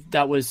else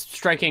that was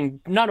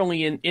striking, not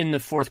only in the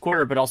fourth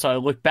quarter, but also I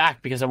looked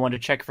back because I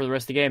wanted to check for the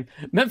rest of the game.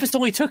 Memphis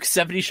only took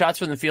 70 shots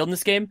from the field in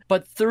this game,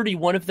 but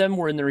 31 of them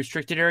were in the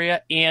restricted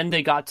area, and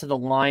they got to the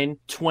line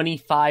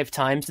 25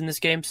 times in this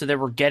game, so they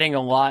were getting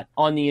a lot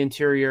on the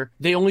interior.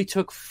 They only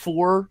took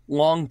 4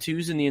 long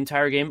twos in the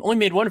entire game. Only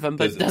made one of them,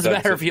 but it doesn't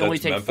matter if you only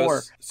take Memphis?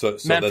 4. So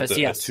Memphis, that's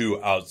yes. a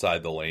 2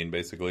 outside the lane,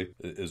 basically,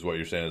 is what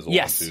you're saying is a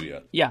yes. long 2, yeah.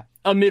 Yeah.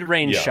 A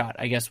mid-range shot,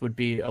 I guess, would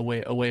be a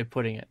way of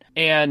putting it.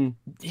 And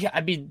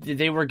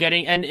they were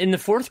getting, and in the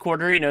fourth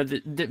quarter,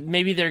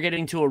 maybe they're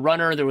getting to a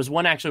runner. There was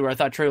one actually where I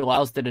thought Trey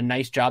Lyles did a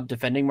nice job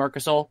defending Marc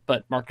Gasol,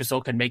 but Marc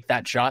Gasol could make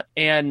that shot.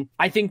 And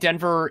I think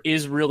Denver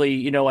is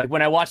really,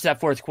 when I watched that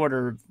fourth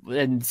quarter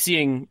and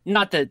seeing,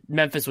 not that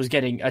Memphis was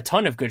getting a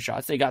ton of good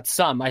shots, they got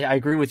some. I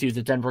agree with you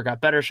that Denver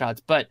got better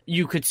shots, but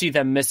you could see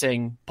them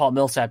missing Paul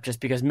Millsap just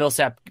because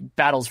Millsap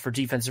battles for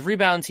defensive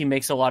rebounds. He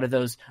makes a lot of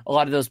those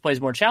plays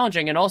more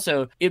challenging, and also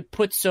it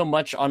puts so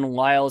much on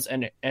Lyles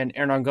and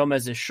Hernan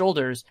Gomez's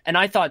shoulders. And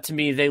I thought, to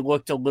me, they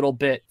looked a little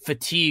bit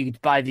fatigued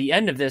by the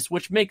end of this,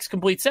 which makes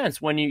complete sense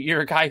when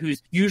you're a guy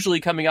who's usually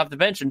coming off the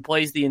bench and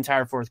plays the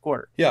entire fourth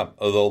quarter. Yeah,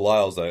 although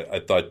Lyles, I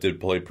thought, did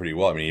play pretty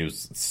well. He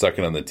was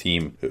second on the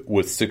team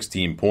with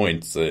 16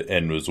 points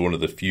and was one of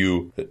the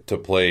few to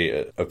play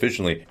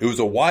efficiently. It was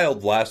a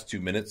wild last 2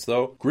 minutes,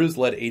 though. Grizz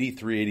led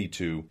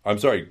 83-82. I'm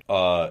sorry,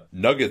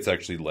 Nuggets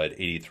actually led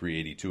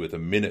 83-82 with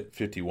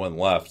 1:51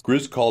 left.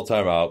 Grizz called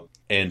timeout.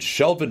 And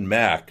Shelvin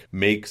Mack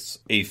makes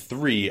a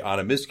 3 on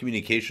a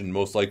miscommunication,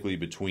 most likely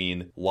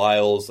between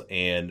Lyles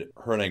and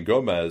Hernan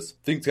Gomez.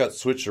 Things got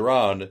switched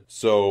around,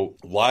 so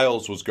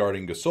Lyles was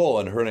guarding Gasol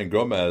and Hernan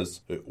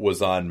Gomez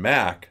was on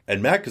Mack.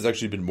 And Mack has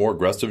actually been more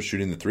aggressive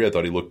shooting the 3. I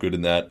thought he looked good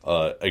in that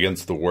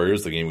against the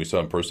Warriors, the game we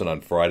saw in person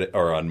on Friday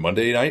or on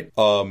Monday night.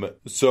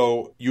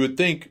 So you would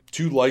think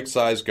 2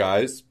 like-sized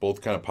guys,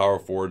 both kind of power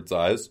forward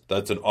size,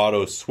 that's an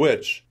auto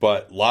switch,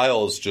 but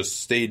Lyles just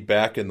stayed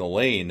back in the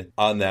lane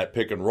on that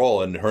pick and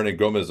roll. And Hernan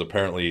Gomez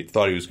apparently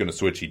thought he was going to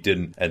switch. He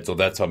didn't. And so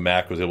that's how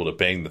Mack was able to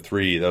bang the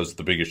 3. That was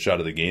the biggest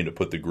shot of the game to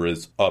put the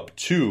Grizz up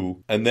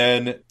 2. And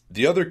then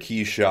the other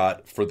key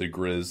shot for the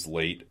Grizz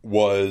late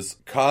was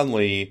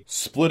Conley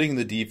splitting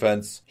the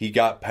defense. He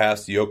got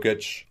past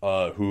Jokic,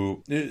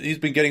 who he's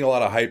been getting a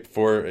lot of hype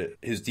for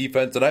his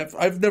defense. And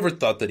I've never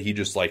thought that he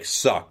just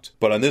sucked.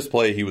 But on this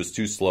play, he was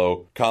too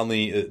slow.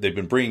 Conley, they've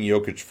been bringing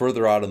Jokic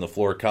further out on the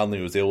floor.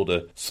 Conley was able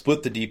to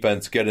split the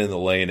defense, get in the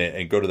lane,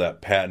 and go to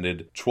that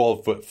patented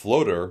 12-foot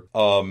floater.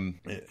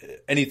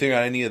 Anything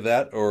on any of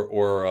that?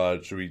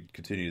 Or should we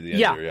continue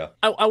the answer? Yeah.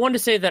 I wanted to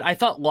say that I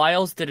thought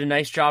Lyles did a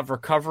nice job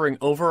recovering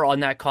over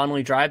on that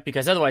Conley drive,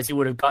 because otherwise he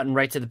would have gotten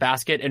right to the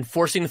basket and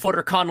forcing the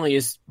floater. Conley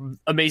is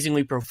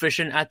amazingly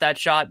proficient at that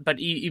shot, but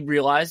he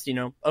realized,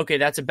 okay,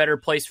 that's a better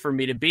place for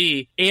me to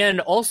be. And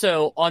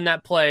also on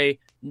that play,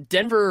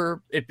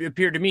 Denver, it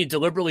appeared to me,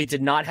 deliberately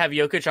did not have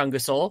Jokic on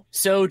Gasol.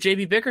 So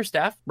JB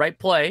Bickerstaff, right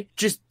play,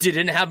 just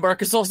didn't have Marc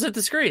Gasol set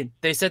the screen.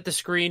 They set the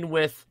screen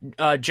with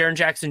Jaren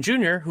Jackson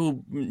Jr.,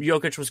 who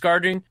Jokic was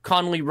guarding.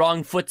 Conley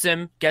wrong foots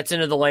him, gets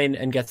into the lane,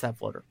 and gets that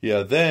floater.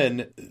 Yeah,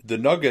 then the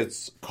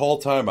Nuggets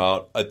call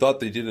timeout. I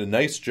thought they did a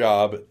nice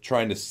job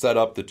trying to set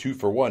up the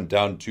 2-for-1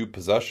 down 2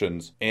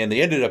 possessions, and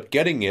they ended up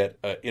getting it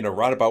in a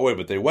roundabout way,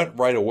 but they went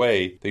right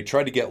away. They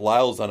tried to get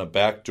Lyles on a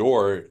back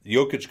door.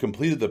 Jokic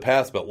completed the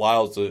pass, but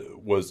Lyles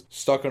was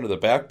stuck under the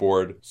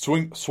backboard,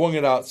 swung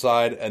it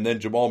outside, and then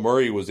Jamal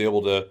Murray was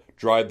able to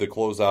drive the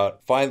closeout,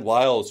 find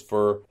Lyles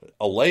for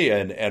a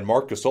lay-in, and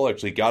Marc Gasol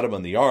actually got him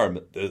on the arm,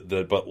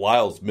 but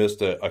Lyles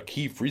missed a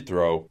key free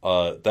throw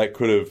that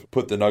could have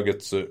put the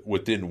Nuggets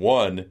within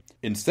 1.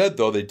 Instead,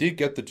 though, they did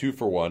get the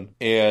 2-for-1,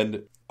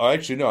 and Oh,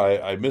 actually, no,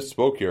 I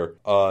misspoke here.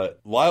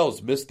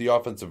 Lyles missed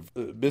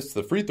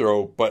the free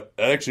throw, but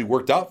it actually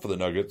worked out for the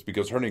Nuggets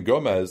because Hernan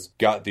Gomez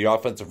got the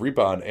offensive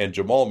rebound, and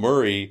Jamal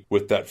Murray,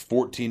 with that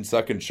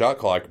 14-second shot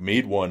clock,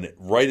 made one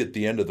right at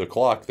the end of the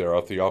clock there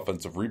off the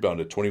offensive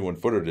rebound, a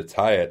 21-footer to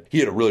tie it. He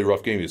had a really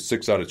rough game. He was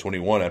 6 out of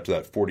 21 after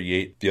that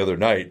 48 the other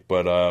night,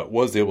 but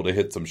was able to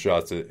hit some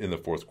shots in the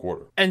fourth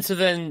quarter. And so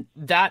then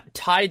that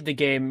tied the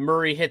game.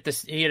 Murray hit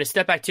a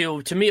step back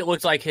two. To me, it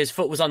looked like his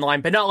foot was on the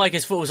line, but not like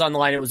his foot was on the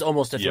line. It was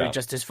almost a three,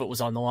 just his foot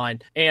was on the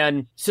line.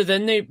 And so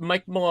then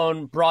Mike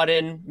Malone brought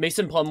in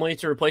Mason Plumlee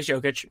to replace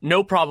Jokic.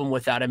 No problem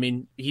with that. I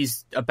mean,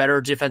 he's a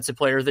better defensive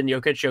player than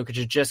Jokic. Jokic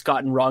had just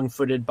gotten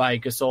wrong-footed by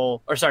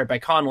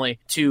Conley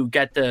to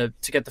get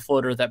the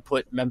floater that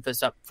put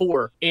Memphis up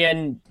 4.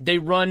 And they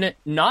run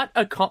not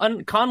a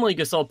Conley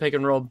Gasol pick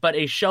and roll, but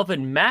a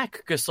Shelvin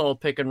Mack Gasol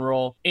pick and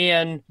roll.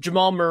 And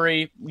Jamal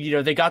Murray,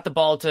 they got the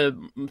ball to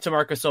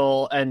Marc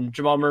Gasol, and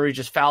Jamal Murray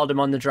just fouled him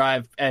on the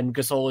drive, and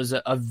Gasol is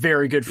a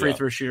very good free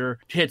throw shooter.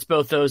 Hits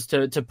both those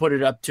to put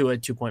it up to a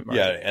 2-point mark.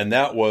 Yeah, and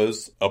that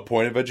was a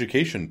point of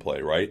education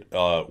play, right?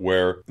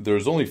 Where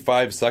there's only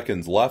 5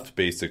 seconds left,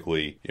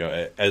 basically,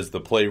 as the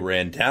play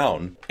ran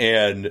down.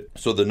 And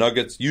so the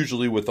Nuggets,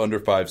 usually with under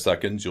 5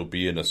 seconds, you'll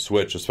be in a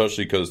switch,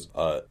 especially because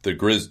the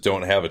Grizz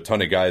don't have a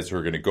ton of guys who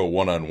are going to go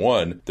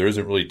one-on-one. There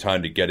isn't really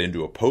time to get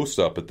into a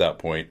post-up at that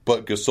point.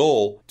 But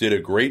Gasol did a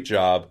great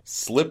job,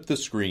 slipped the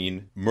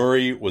screen.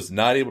 Murray was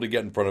not able to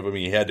get in front of him.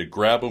 He had to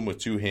grab him with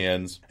 2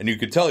 hands. And you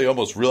could tell he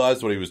almost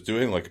realized what he was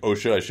doing, like, oh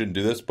shit, I shouldn't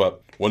do this.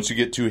 But once you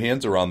get 2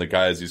 hands around the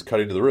guy as he's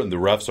cutting to the rim, the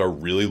refs are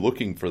really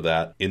looking for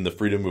that in the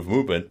freedom of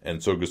movement.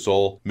 And so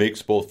Gasol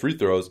makes both free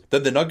throws.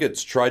 Then the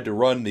Nuggets tried to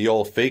run the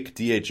old fake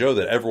DHO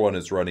that everyone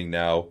is running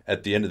now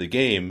at the end of the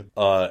game.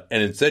 And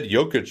instead,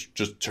 Jokic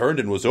just turned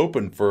and was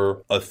open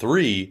for a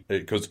 3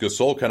 because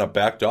Gasol kind of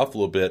backed off a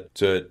little bit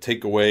to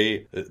take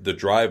away the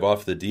drive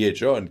off the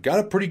DHO and got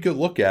a pretty good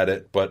look at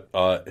it. But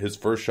his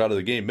first shot of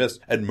the game missed.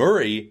 And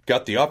Murray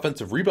got the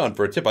offensive rebound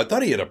for a tip. I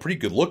thought he had a pretty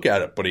good look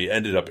at it, but he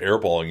ended up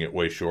airballing it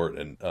way short.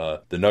 And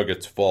the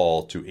Nuggets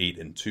fall to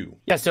 8-2.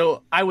 Yeah,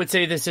 so I would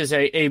say this is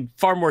a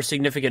far more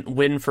significant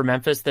win for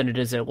Memphis than it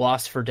is a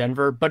loss for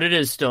Denver, but it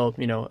is still,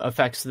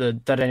 affects the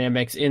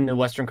dynamics in the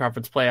Western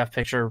Conference playoff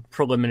picture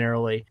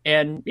preliminarily.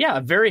 And yeah,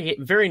 a very,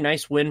 very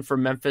nice win for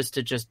Memphis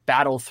to just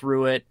battle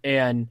through it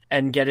and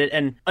get it.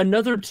 And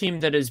another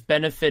team that is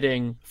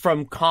benefiting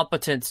from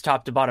competence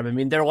top to bottom. I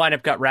mean, their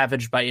lineup got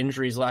ravaged by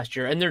injuries last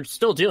year, and they're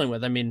still dealing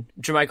with. I mean,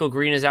 JaMychal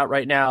Green is out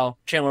right now.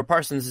 Chandler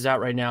Parsons is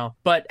out right now.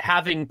 But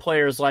having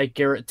players like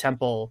Garrett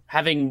Temple,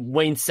 having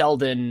Wayne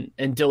Selden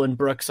and Dylan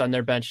Brooks on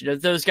their bench,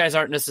 those guys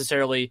aren't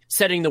necessarily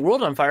setting the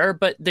world on fire,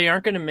 but they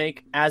aren't going to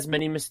make as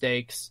many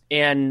mistakes,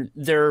 and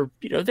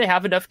they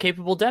have enough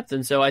capable depth.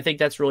 And so I think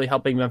that's really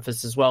helping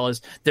Memphis as well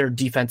as their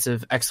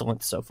defensive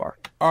excellence so far.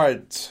 All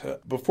right.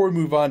 Before we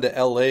move on to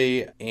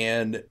LA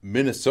and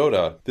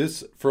Minnesota,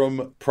 this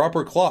from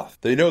Proper Cloth.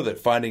 They know that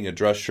finding a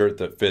dress shirt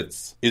that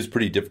fits is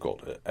pretty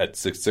difficult. At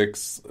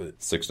 6'6",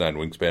 6'9"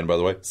 wingspan, by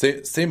the way.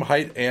 Same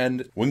height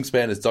and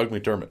wingspan as Doug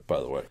McDermott, by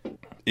the way.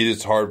 It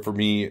is hard for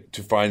me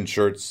to find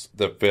shirts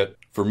that fit.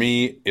 For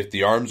me, if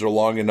the arms are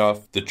long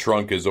enough, the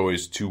trunk is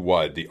always too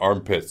wide. The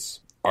armpits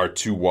are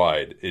too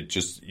wide.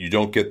 You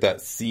don't get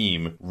that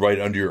seam right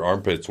under your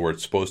armpits where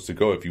it's supposed to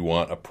go if you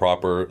want a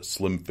proper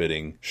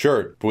slim-fitting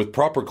shirt. But with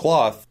Proper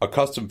Cloth, a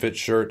custom-fit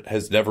shirt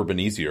has never been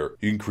easier.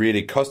 You can create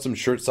a custom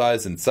shirt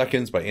size in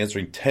seconds by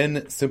answering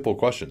 10 simple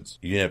questions.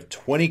 You can have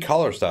 20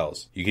 collar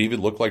styles. You can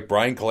even look like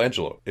Brian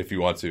Colangelo if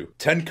you want to.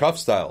 10 cuff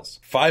styles.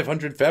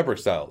 500 fabric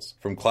styles.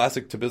 From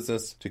classic to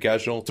business to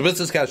casual to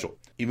business casual.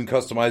 Even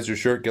customize your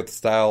shirt, get the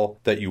style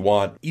that you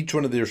want. Each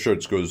one of their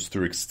shirts goes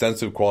through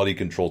extensive quality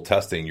control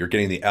testing. You're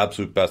getting the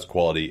absolute best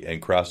quality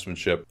and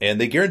craftsmanship,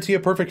 and they guarantee a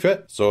perfect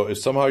fit. So if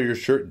somehow your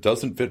shirt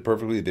doesn't fit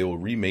perfectly, they will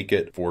remake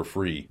it for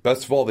free.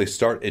 Best of all, they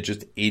start at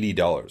just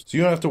 $80. So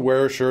you don't have to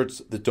wear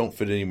shirts that don't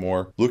fit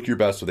anymore. Look your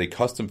best with a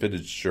custom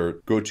fitted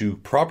shirt. Go to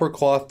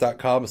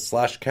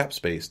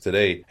propercloth.com/capspace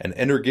today and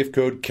enter gift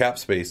code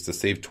CAPSPACE to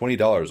save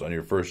 $20 on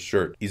your first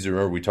shirt. Easy to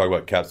remember, we talk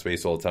about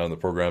CAPSPACE all the time in the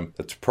program.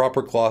 That's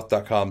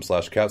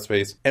propercloth.com/capspace.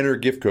 Enter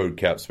gift code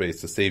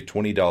CAPSPACE to save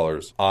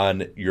 $20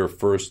 on your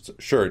first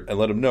shirt and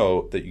let them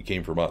know that you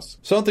came from us.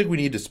 So I don't think we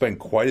need to spend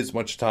quite as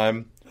much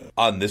time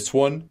on this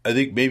one. I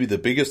think maybe the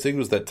biggest thing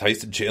was that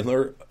Tyson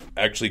Chandler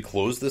actually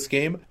closed this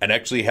game and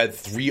actually had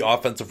 3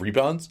 offensive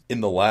rebounds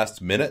in the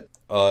last minute.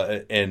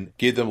 And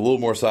gave them a little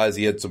more size.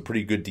 He had some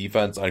pretty good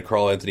defense on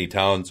Karl-Anthony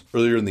Towns.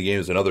 Earlier in the game, it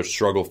was another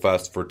struggle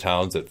fest for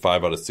Towns at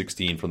 5 out of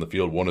 16 from the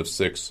field, 1 of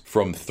 6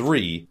 from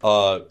 3.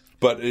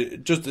 But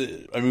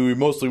we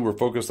mostly were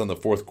focused on the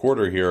fourth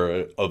quarter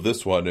here of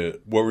this one.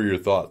 What were your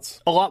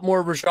thoughts? A lot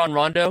more Rajon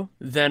Rondo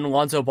than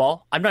Lonzo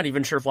Ball. I'm not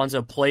even sure if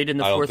Lonzo played in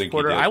the fourth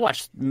quarter. I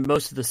watched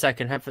most of the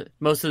second half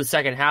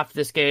of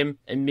this game.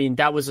 I mean,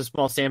 that was a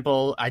small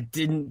sample. I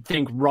didn't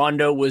think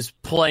Rondo was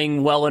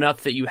playing well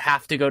enough that you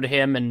have to go to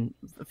him. And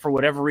for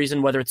whatever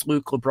reason, whether it's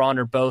Luke, LeBron,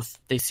 or both,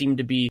 they seem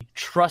to be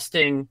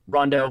trusting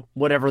Rondo,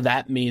 whatever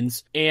that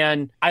means.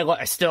 And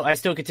I still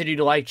continue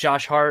to like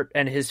Josh Hart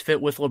and his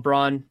fit with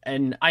LeBron.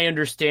 And I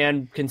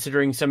understand,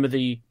 considering some of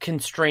the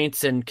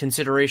constraints and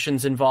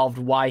considerations involved,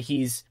 why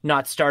he's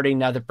not starting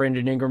now that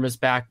Brandon Ingram is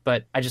back.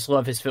 But I just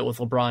love his fit with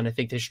LeBron. I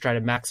think they should try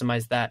to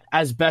maximize that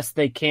as best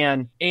they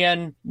can.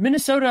 And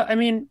Minnesota, I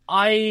mean,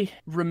 I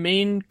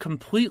remain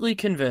completely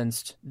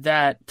convinced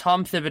that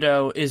Tom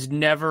Thibodeau is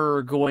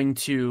never going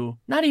to,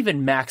 not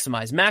even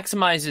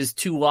maximize is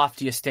too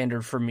lofty a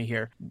standard for me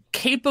here,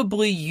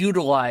 capably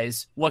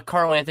utilize what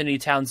Karl Anthony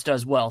Towns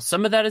does well.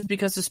 Some of that is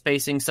because of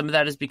spacing. Some of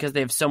that is because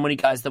they have so many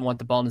guys that want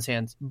the ball in his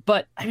hands.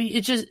 But I mean,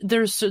 it just,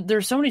 there's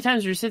so many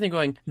times where you're sitting there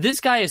going,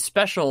 this guy is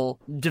special.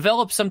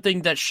 Develop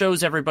something that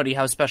shows everybody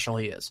how special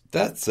he is.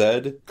 That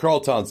said, Karl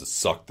Towns has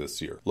sucked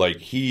this year. Like,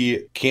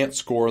 he can't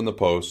score in the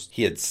post.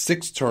 He had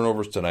 6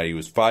 turnovers tonight. He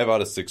was 5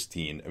 out of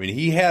 16. I mean,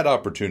 he had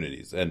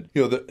opportunities. And,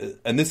 you know,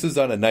 and this is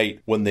on a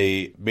night when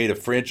they made a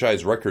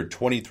franchise record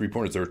 23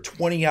 pointers. They were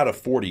 20 out of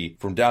 40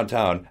 from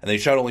downtown, and they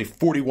shot only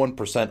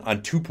 41%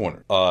 on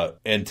 2-pointers.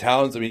 And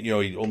Towns, I mean, you know,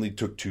 he only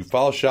took 2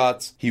 foul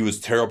shots. He was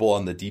terrible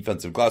on the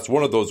defensive glass.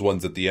 One of those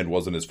ones at the end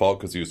wasn't his fault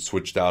because he was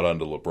switched out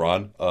onto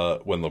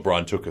LeBron when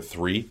LeBron took a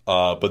 3.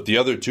 But the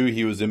other 2,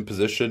 he was in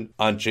position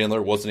on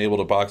Chandler, wasn't able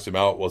to box him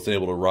out, wasn't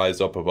able to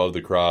rise up above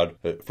the crowd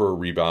for a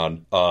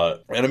rebound.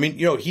 And I mean,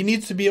 you know, he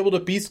needs to be able to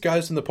beast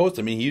guys in the post.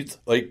 I mean, he's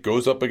like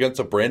goes up against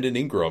a Brandon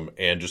Ingram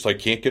and just like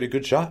can't get a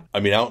good shot. I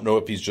mean, I don't know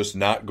if he's just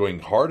not going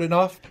hard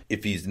enough,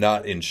 if he's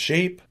not in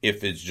shape,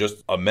 if it's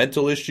just a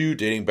mental issue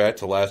dating back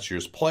to last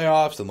year's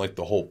playoffs and like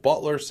the whole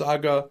Butler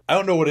saga. I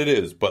don't know what it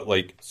is, but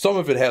like some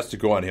of it has to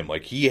go on him.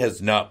 Like, he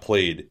has not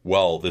played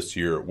well this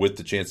year with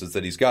the chances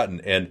that he's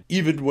gotten. And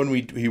even when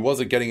he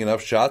wasn't getting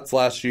enough shots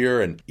last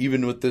year, and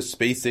even with this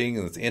spacing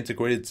and this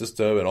antiquated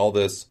system and all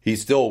this, he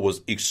still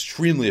was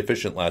extremely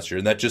efficient last year.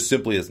 And that just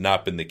simply has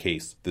not been the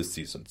case this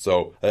season.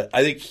 So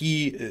I think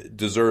he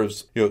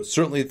deserves, you know,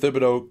 certainly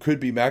Thibodeau could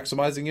be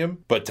maximizing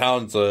him, but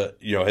Towns,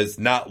 you know, has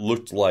not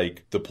looked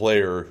like the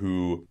player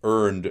who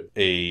earned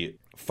a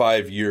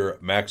 5-year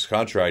max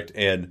contract,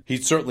 and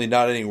he's certainly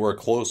not anywhere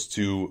close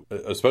to,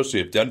 especially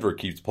if Denver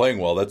keeps playing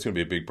well, that's going to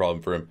be a big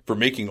problem for him for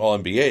making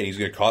All-NBA, and he's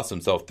going to cost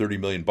himself $30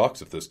 million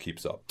if this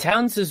keeps up.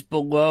 Towns is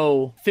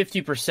below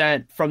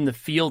 50% from the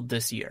field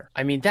this year.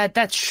 I mean,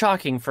 that's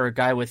shocking for a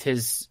guy with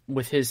his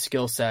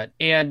skill set.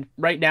 And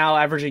right now,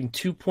 averaging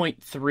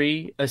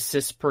 2.3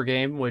 assists per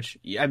game, which,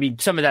 I mean,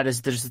 some of that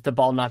is there's the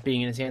ball not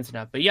being in his hands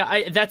enough. But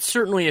yeah, that's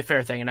certainly a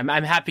fair thing, and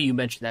I'm happy you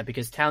mentioned that,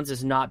 because Towns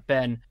has not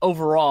been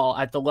overall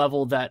at the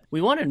level that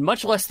we wanted,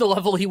 much less the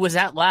level he was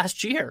at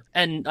last year.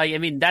 And I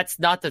mean, that's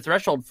not the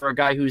threshold for a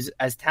guy who's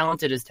as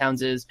talented as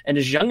Towns is and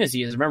as young as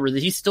he is. Remember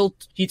that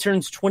he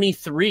turns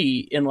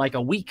 23 in like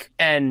a week,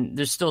 and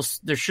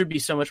there should be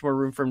so much more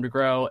room for him to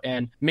grow.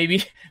 And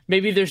maybe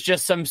there's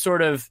just some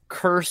sort of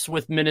curse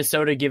with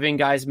Minnesota giving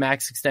guys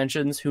max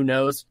extensions. Who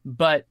knows?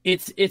 But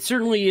it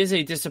certainly is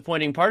a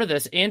disappointing part of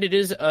this, and it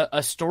is a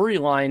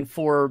storyline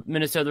for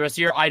Minnesota the rest of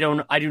the year.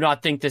 I do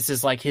not think this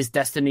is like his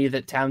destiny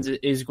that Towns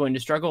is going to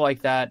struggle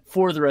like that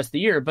for the rest of the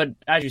year. But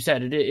as you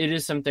said, it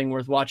is something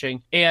worth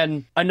watching.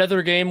 And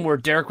another game where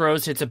Derrick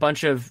Rose hits a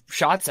bunch of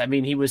shots. I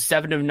mean, he was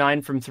 7 of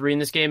 9 from 3 in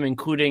this game,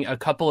 including a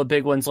couple of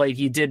big ones late.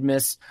 He did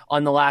miss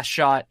on the last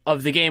shot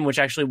of the game, which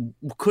actually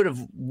could have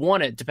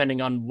won it depending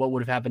on what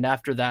would have happened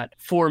after that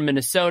for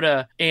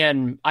Minnesota.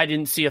 And I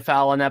didn't see a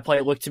foul on that play.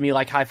 It looked to me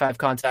like high five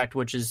contact,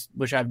 which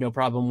I have no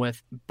problem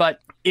with. But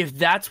if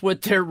that's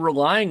what they're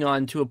relying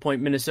on, to a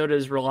point Minnesota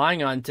is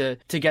relying on to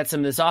get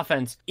some of this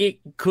offense, it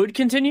could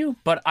continue,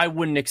 but I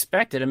wouldn't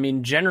expect it. I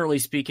mean, generally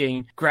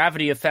speaking,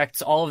 gravity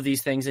affects all of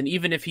these things. And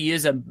even if he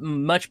is a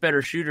much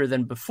better shooter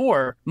than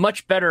before,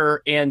 much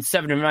better and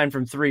 7 of 9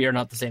 from 3 are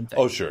not the same thing.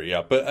 Oh, sure.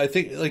 Yeah. But I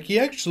think like he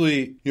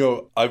actually, you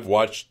know, I've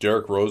watched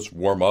Derrick Rose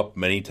warm up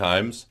many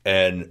times.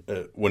 And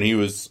when he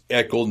was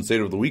at Golden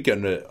State over the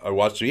weekend, I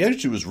watched him. He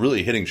actually was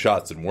really hitting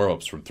shots in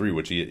warm-ups from 3,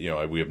 which he, you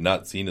know, we have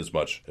not seen as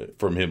much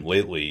from him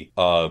lately.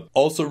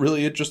 Also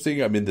really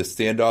interesting. I mean, the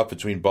standoff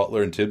between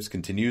Butler and Tibbs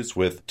continues,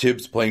 with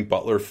Tibbs playing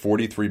Butler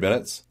 43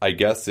 minutes. I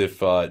guess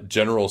if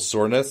general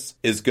soreness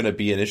is going to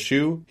be an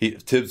issue,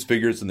 Tibbs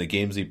figures in the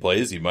games he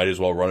plays, he might as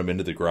well run him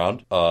into the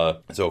ground.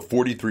 So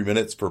 43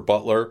 minutes for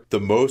Butler. The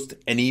most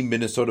any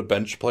Minnesota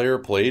bench player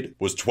played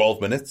was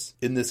 12 minutes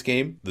in this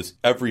game.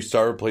 Every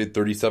starter played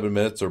 37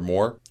 minutes or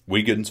more.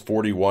 Wiggins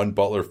 41,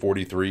 Butler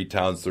 43,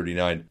 Towns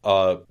 39.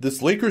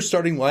 This Lakers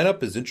starting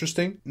lineup is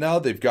interesting. Now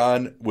they've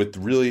gone with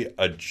really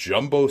a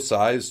jumbo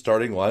size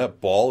starting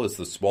lineup. Ball is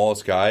the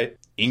smallest guy.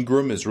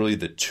 Ingram is really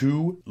the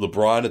 2,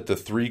 LeBron at the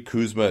 3,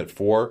 Kuzma at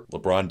 4.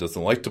 LeBron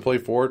doesn't like to play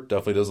 4,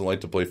 definitely doesn't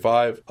like to play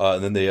 5.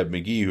 And then they have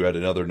McGee, who had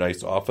another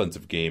nice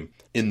offensive game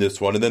in this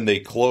one. And then they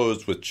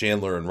closed with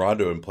Chandler and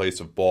Rondo in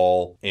place of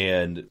Ball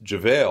and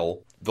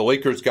JaVale. the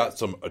Lakers got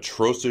some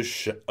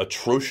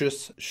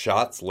atrocious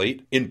shots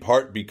late, in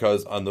part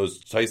because on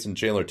those Tyson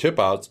Chandler tip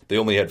outs, they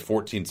only had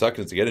 14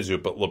 seconds to get into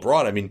it. But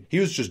LeBron, I mean, he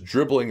was just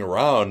dribbling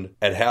around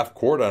at half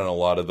court on a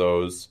lot of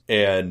those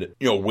and,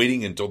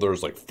 waiting until there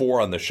was like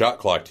 4 on the shot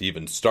clock to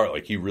even start.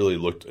 Like he really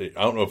looked, I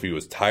don't know if he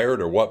was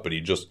tired or what, but he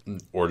just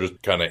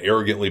kind of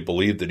arrogantly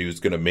believed that he was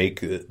going to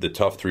make the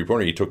tough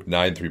 3-pointer. He took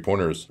 9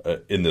 3-pointers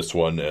in this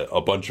one.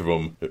 A bunch of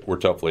them were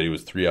tough late. He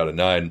was 3 out of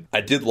 9.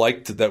 I did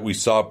like that we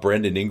saw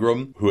Brandon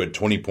Ingram, who had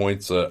 20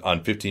 points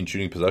on 15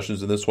 shooting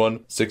possessions in this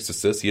one, 6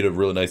 assists. He had a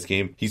really nice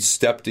game. He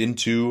stepped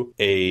into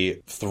a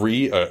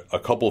 3 a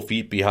couple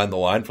feet behind the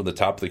line from the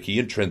top of the key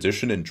in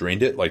transition and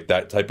drained it. Like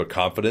that type of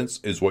confidence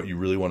is what you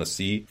really want to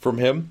see from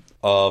him.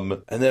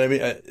 And then, I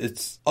mean,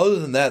 it's other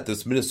than that,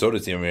 this Minnesota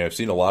team, I mean, I've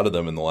seen a lot of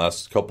them in the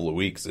last couple of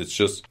weeks.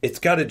 It's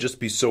got to just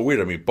be so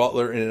weird. I mean,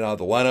 Butler in and out of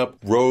the lineup.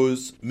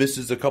 Rose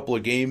misses a couple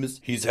of games.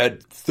 He's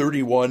had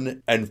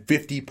 31 and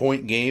 50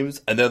 point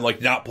games and then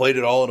like not played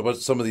at all in a bunch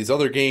of some of these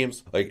other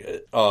games.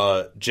 Like,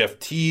 Jeff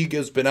Teague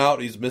has been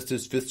out. He's missed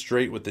his 5th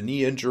straight with the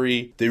knee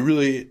injury. They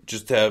really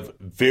just have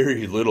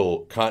very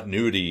little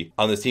continuity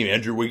on this team.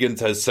 Andrew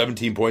Wiggins has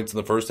 17 points in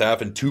the first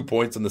half and 2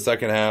 points in the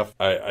second half.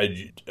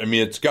 I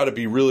mean, it's got to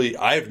be really,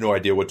 I have no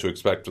idea what to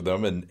expect of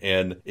them.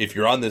 And if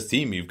you're on this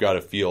team, you've got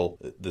to feel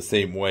the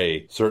same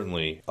way,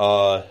 certainly.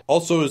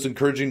 Also, it's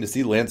encouraging to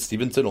see Lance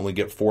Stevenson only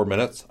get 4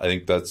 minutes. I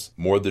think that's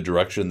more the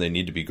direction they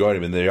need to be going. I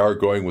mean, they are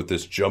going with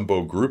this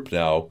jumbo group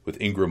now,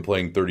 with Ingram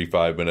playing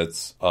 35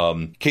 minutes.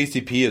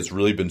 KCP has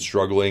really been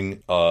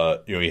struggling.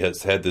 He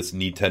has had this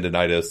knee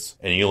tendonitis,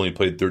 and he only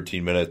played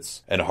 13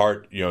 minutes. And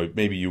Hart,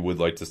 maybe you would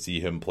like to see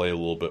him play a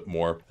little bit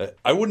more.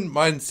 I wouldn't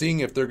mind seeing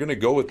if they're going to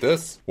go with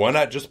this. Why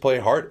not just play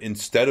Hart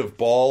instead of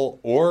Ball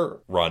or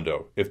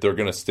Rondo if they're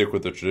going to stick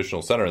with the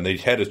traditional center? And they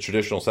had a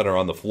traditional center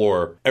on the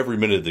floor every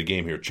minute of the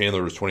game here.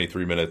 Chandler was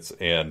 23 minutes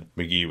and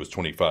McGee was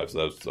 25, so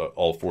that was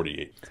all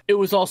 48. It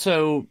was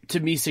also, to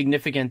me,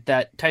 significant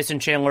that Tyson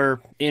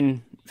Chandler,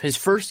 in his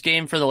first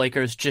game for the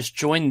Lakers, just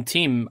joined the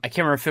team. I can't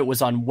remember if it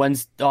was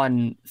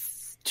on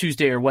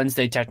Tuesday or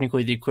Wednesday,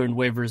 technically, they cleared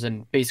waivers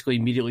and basically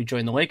immediately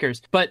joined the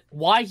Lakers. But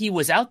why he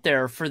was out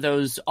there for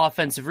those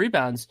offensive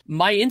rebounds,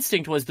 my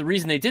instinct was the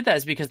reason they did that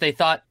is because they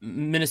thought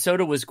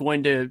Minnesota was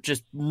going to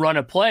just run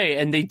a play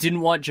and they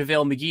didn't want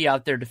JaVale McGee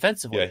out there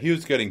defensively. Yeah, he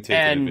was getting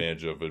taken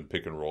advantage of in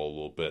pick and roll a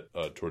little bit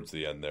towards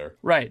the end there.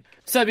 Right.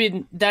 So, I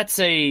mean,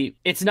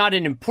 it's not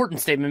an important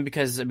statement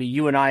because, I mean,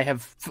 you and I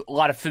have a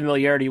lot of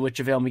familiarity with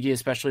JaVale McGee,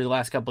 especially the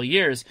last couple of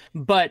years.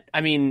 But,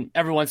 I mean,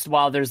 every once in a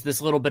while, there's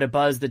this little bit of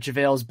buzz that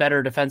JaVale's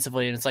better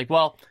defensively, and it's like,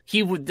 well,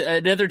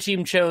 another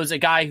team chose a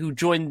guy who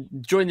joined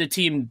the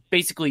team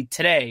basically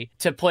today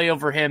to play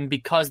over him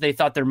because they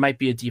thought there might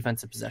be a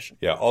defensive possession.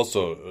 Yeah,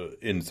 also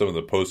in some of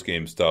the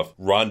post-game stuff,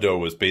 Rondo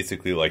was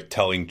basically like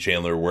telling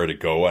Chandler where to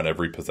go on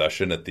every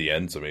possession at the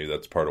end, so maybe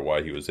that's part of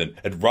why he was in.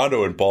 And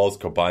Rondo and Ball's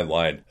combined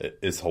line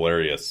is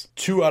hilarious.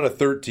 2 out of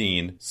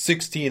 13,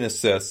 16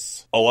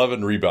 assists,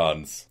 11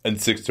 rebounds,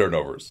 and 6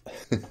 turnovers.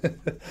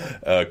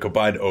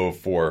 Combined 0 of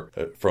 4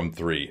 from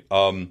 3.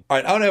 All right,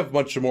 I don't have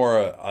much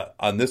more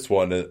on this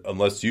one,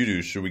 unless you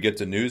do. Should we get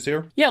to news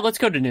here? Yeah, let's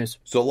go to news.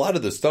 So a lot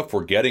of the stuff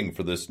we're getting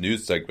for this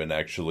news segment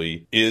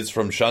actually is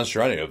from Sean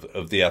Sharani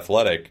of The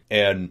Athletic.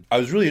 And I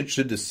was really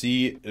interested to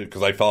see,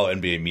 because I follow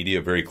NBA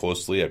media very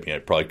closely. I mean, I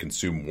probably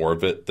consume more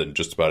of it than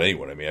just about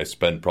anyone. I mean, I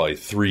spend probably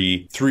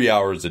three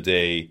hours a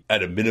day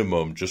at a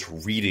minimum just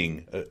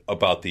reading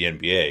about the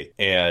NBA.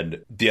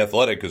 And The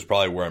Athletic is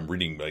probably where I'm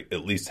reading like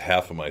at least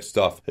half of my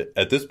stuff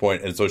at this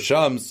point. And so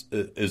Shams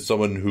is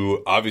someone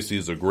who obviously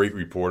is a great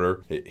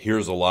reporter,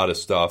 hears a lot of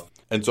stuff.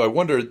 And so I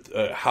wondered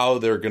how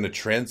they're going to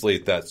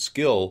translate that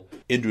skill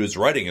into his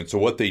writing. And so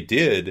what they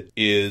did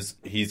is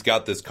he's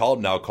got this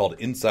column now called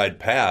Inside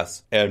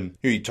Pass. And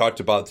he talked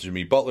about the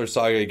Jimmy Butler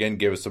saga again,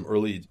 gave us some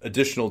early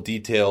additional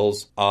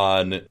details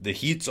on the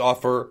Heat's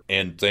offer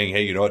and saying,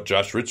 hey, you know what,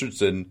 Josh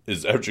Richardson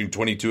is averaging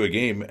 22 a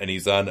game and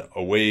he's on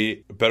a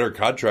way better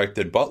contract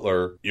than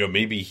Butler. You know,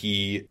 maybe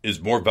he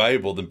is more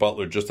valuable than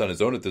Butler just on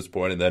his own at this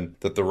point. And then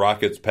that the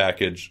Rockets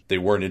package, they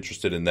weren't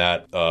interested in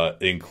that.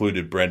 It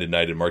included Brandon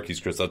Knight and Marquise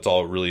Chris. That's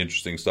all really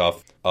interesting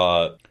stuff.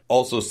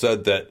 Also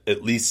said that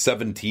at least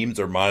 7 teams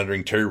are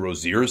monitoring Terry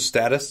Rozier's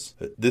status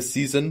this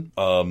season.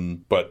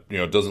 But, you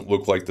know, it doesn't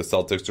look like the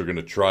Celtics are going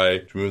to try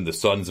to move him. The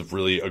Suns have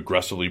really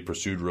aggressively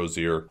pursued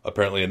Rozier,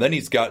 apparently. And then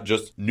he's got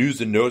just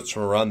news and notes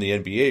from around the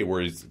NBA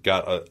where he's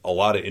got a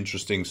lot of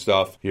interesting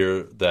stuff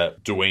here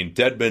that Dwayne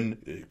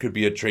Dedmon could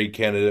be a trade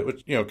candidate,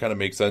 which, you know, kind of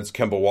makes sense.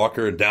 Kemba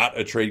Walker, not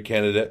a trade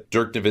candidate.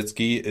 Dirk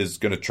Nowitzki is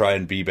going to try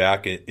and be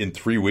back in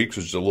 3 weeks,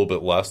 which is a little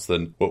bit less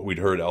than what we'd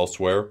heard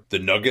elsewhere. The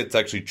Nuggets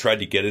actually tried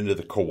to get into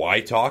the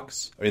Kawhi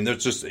talks. I mean,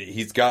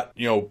 he's got,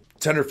 you know,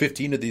 10 or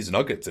 15 of these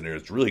nuggets in here.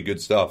 It's really good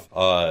stuff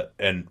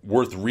and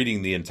worth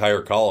reading the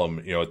entire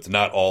column. You know, it's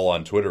not all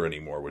on Twitter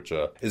anymore, which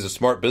is a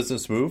smart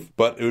business move,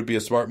 but it would be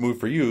a smart move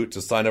for you to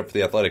sign up for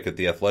The Athletic at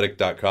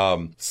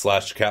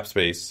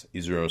theathletic.com/capspace,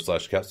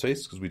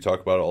 /capspace, because we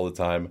talk about it all the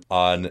time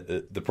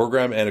on the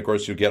program. And of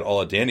course, you'll get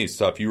all of Danny's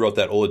stuff. You wrote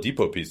that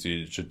Oladipo piece, so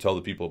you should tell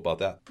the people about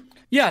that.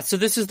 Yeah, so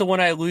this is the one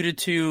I alluded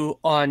to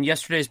on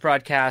yesterday's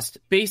broadcast.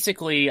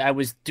 Basically, I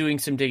was doing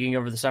some digging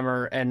over the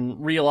summer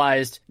and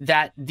realized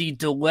that the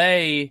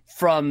delay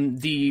from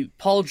the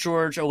Paul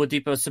George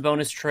Oladipo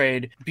Sabonis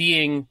trade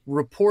being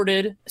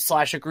reported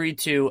 / agreed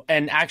to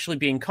and actually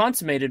being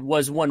consummated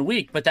was 1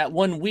 week, but that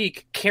 1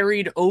 week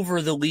carried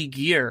over the league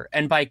year.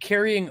 And by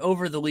carrying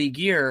over the league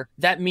year,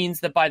 that means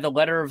that by the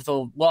letter of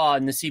the law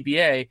in the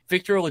CBA,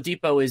 Victor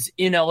Oladipo is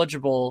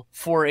ineligible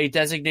for a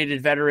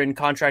designated veteran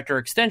contract or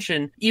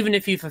extension, even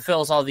if he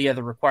fulfills all the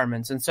other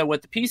requirements. And so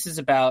what the piece is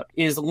about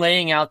is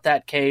laying out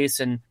that case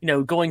and,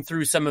 going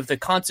through some of the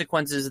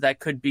consequences that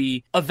could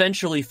be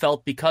eventually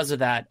felt because of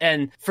that.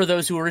 And for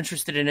those who are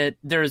interested in it,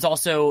 there is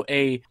also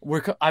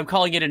I'm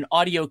calling it an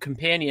audio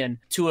companion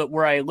to it,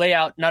 where I lay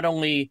out not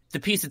only the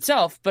piece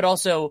itself, but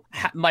also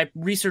my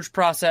research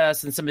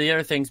process and some of the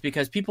other things,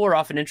 because people are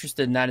often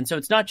interested in that. And so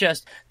it's not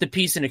just the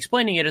piece and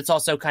explaining it, it's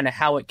also kind of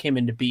how it came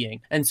into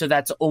being. And so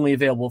that's only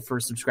available for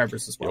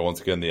subscribers as well. Yeah,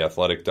 once again,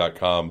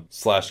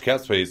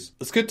 theathletic.com/capspace.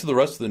 Let's get to the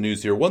rest of the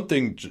news here. One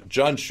thing,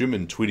 John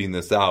Schumann tweeting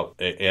this out,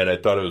 and I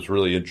thought it was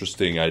really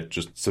interesting. I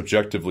just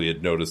subjectively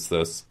had noticed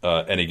this.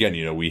 And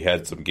again, we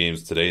had some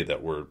games today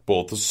that were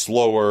both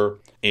slower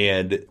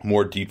and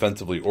more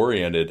defensively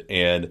oriented,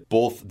 and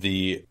both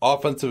the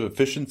offensive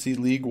efficiency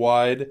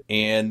league-wide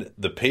and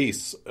the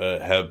pace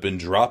have been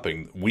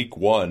dropping. Week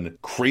 1,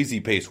 crazy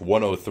pace,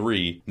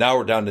 103. Now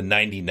we're down to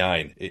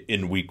 99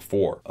 in week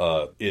 4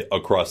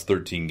 across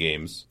 13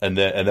 games. And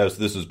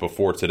this is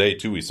before today,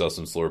 too. We saw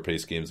some slower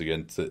pace games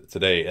again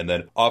today. And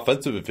then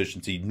offensive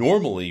efficiency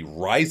normally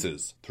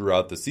rises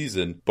throughout the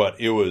season, but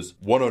it was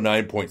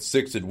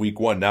 109.6 in week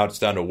 1. Now it's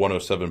down to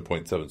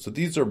 107.7. So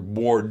these are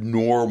more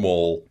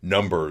normal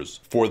numbers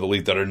for the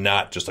league that are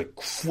not just like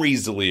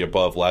crazily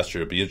above last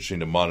year. It'd be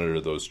interesting to monitor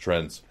those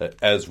trends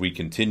as we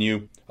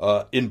continue.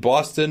 In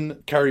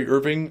Boston, Kyrie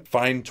Irving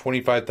fined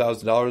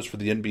 $25,000 for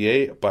the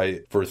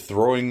NBA for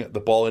throwing the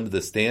ball into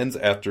the stands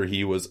after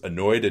he was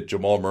annoyed at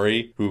Jamal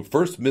Murray, who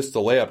first missed a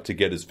layup to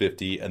get his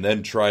 50 and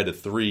then tried a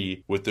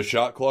 3 with the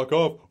shot clock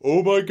off.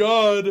 Oh my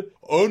God,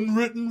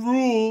 unwritten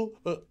rule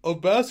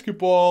of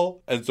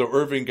basketball. And so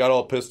Irving got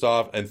all pissed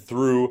off and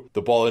threw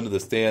the ball into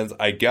the stands.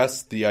 I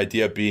guess the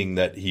idea being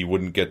that he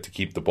wouldn't get to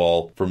keep the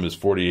ball from his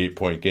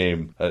 48-point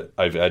game.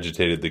 I've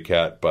agitated the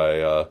cat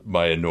by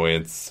my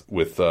annoyance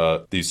with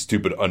these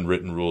stupid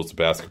unwritten rules of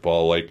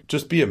basketball. Like,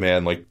 just be a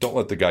man. Like, don't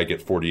let the guy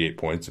get 48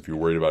 points if you're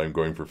worried about him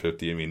going for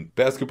 50. I mean,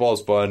 basketball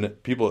is fun.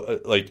 People,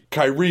 like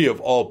Kyrie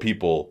of all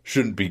people,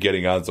 shouldn't be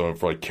getting on someone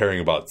for like caring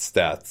about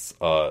stats,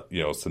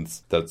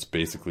 since that's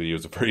basically, he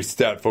was a very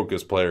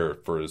stat-focused player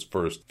for his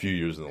first few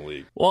years in the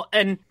league. Well,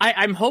 and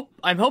I'm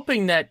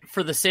hoping that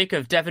for the sake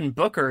of Devin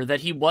Booker, that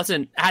he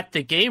wasn't at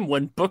the game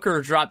when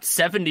Booker dropped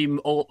 70,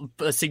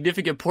 a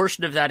significant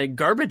portion of that in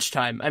garbage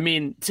time. I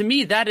mean, to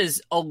me, that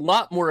is a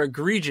lot more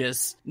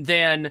egregious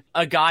than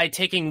a guy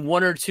taking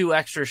 1 or 2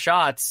 extra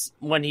shots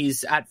when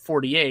he's at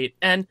 48.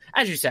 And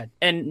as you said,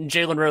 and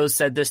Jalen Rose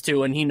said this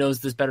too, and he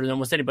knows this better than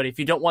almost anybody, if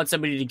you don't want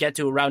somebody to get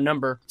to a round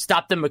number,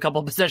 stop them a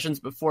couple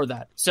possessions before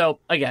that. So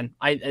again,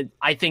 I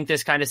think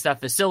this kind of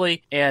stuff is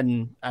silly,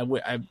 and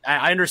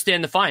I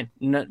understand the fine.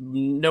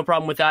 No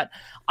problem with that.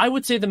 I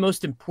would say the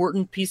most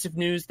important piece of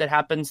news that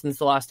happened since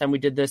the last time we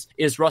did this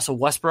is Russell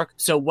Westbrook.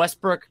 So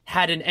Westbrook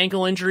had an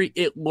ankle injury.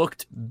 It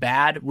looked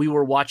bad. We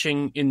were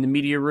watching in the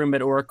media room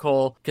at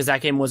Oracle because that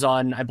game was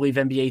on, I believe,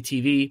 NBA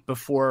TV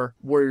before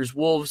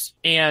Warriors-Wolves,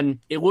 and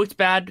it looked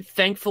bad.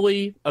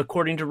 Thankfully,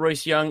 according to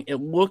Royce Young,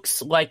 it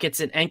looks like it's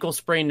an ankle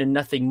sprain and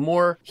nothing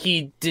more.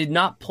 He did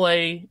not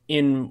play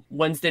in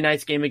Wednesday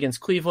night's game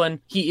against Cleveland.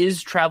 He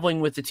is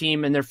traveling with the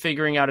team, and they're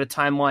figuring out a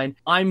timeline.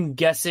 I'm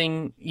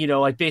guessing,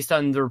 based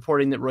on the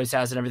reporting that Royce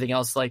has and everything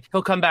else, like,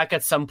 he'll come back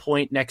at some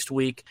point next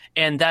week,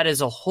 and that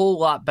is a whole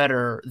lot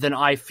better than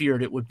I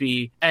feared it would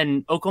be.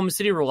 And Oklahoma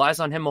City relies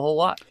on him a whole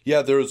lot.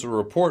 Yeah, there was a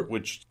report,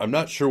 which I'm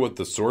not sure what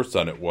the source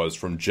on it was,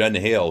 from Jen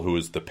Hale, who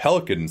is the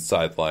Pelicans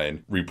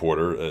sideline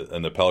reporter,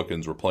 and the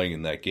Pelicans were playing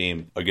in that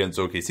game against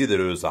OKC, that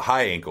it was a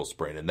high ankle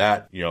sprain. And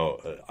that,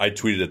 I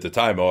tweeted at the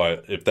time,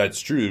 if that's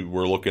true,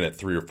 we're looking at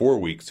 3 or 4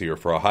 weeks here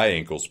for a high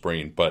ankle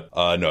sprain. But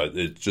no,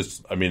 it's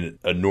just,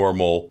 a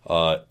normal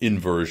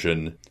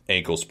inversion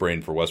ankle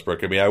sprain for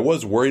Westbrook. I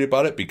was worried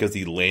about it because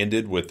he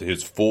landed with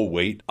his full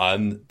weight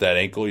on that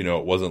ankle.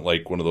 It wasn't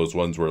like one of those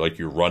ones where like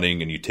you're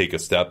running and you take a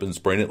step and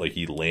sprain it. Like,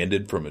 he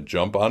landed from a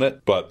jump on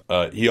it. But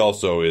he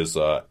also is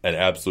an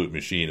absolute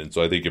machine. And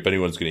so I think if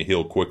anyone's going to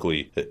heal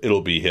quickly,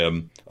 it'll be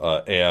him.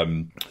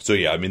 And so,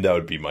 yeah, that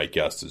would be my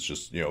guess, is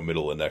just,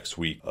 middle of next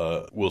week.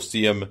 We'll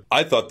see him.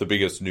 I thought the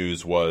biggest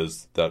news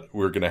was that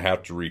we're going to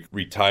have to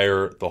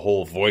retire the whole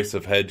whole voice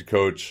of head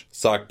coach,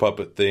 sock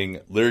puppet thing.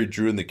 Larry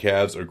Drew and the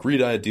Cavs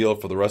agreed on a deal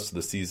for the rest of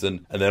the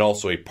season, and then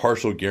also a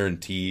partial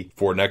guarantee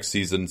for next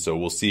season. So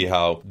we'll see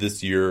how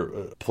this year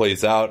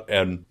plays out.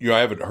 And, I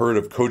haven't heard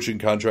of coaching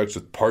contracts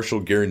with partial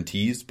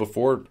guarantees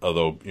before,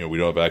 although, we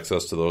don't have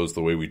access to those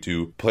the way we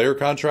do player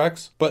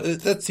contracts.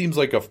 But that seems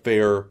like a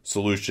fair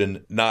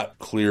solution. Not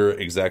clear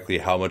exactly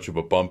how much of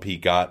a bump he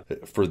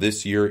got for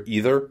this year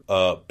either.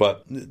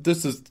 But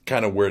this is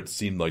kind of where it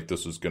seemed like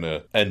this was going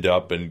to end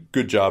up. And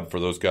good job for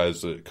those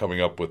guys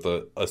coming up with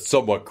a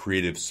somewhat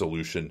creative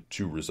solution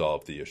to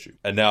resolve the issue.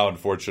 And now,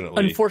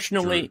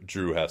 unfortunately,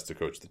 Drew has to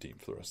coach the team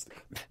for the rest of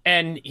the game.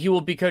 And he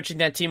will be coaching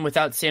that team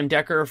without Sam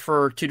Decker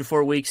for 2 to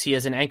 4 weeks. He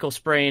has an ankle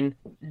sprain.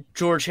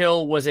 George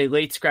Hill was a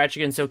late scratch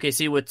against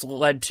OKC, which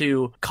led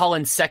to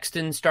Colin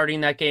Sexton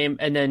starting that game.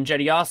 And then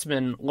Jetty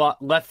Osman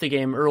left the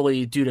game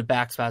early due to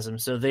back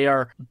spasms. So they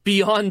are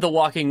beyond the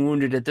walking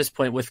wounded at this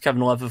point, with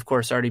Kevin Love, of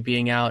course, already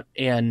being out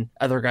and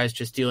other guys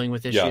just dealing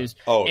with issues.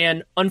 Yeah. Oh,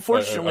 and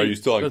unfortunately... Are you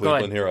still on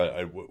Cleveland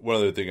here? One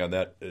other thing on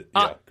that.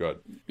 Yeah, go ahead.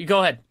 You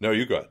go ahead. No,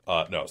 you go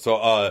ahead. No. So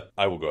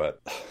I will go ahead.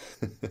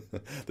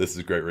 This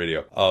is great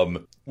radio.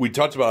 We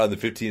talked about on the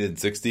 15 and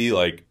 60,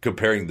 like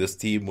comparing this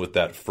team with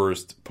that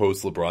first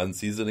post-LeBron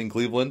season in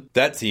Cleveland.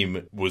 That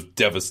team was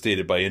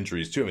devastated by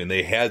injuries too. I mean,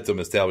 they had some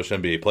established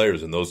NBA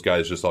players, and those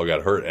guys just all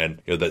got hurt.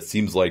 And that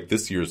seems like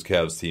this year's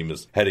Cavs team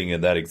is heading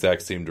in that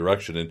exact same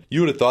direction. And you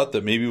would have thought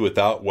that maybe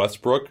without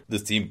Westbrook,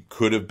 this team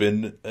could have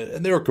been,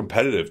 and they were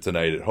competitive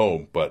tonight at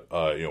home, but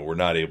we're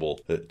not able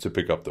to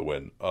pick up the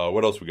win.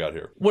 What else we got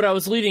here? What I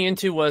was leading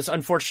into was,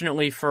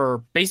 unfortunately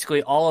for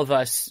basically all of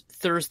us,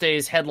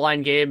 Thursday's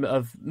headline game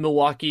of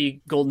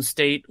Milwaukee Golden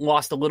State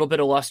lost a little bit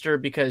of luster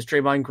because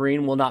Draymond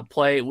Green will not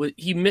play.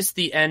 He missed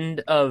the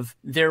end of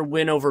their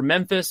win over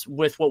Memphis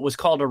with what was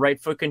called a right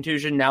foot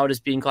contusion. Now it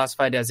is being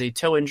classified as a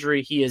toe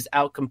injury. He is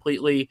out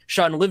completely.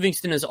 Sean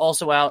Livingston is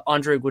also out.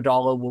 Andre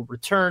Iguodala will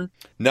return.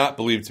 Not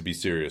believed to be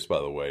serious, by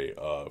the way,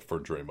 for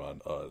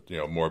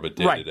Draymond. More of a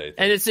day-to-day thing.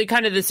 And it's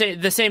kind of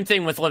the same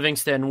thing with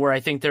Livingston, where I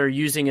think they're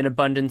using an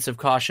abundance of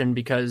caution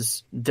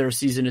because their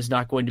season is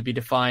not going to be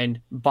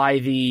defined by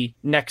the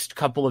next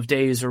couple of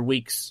days or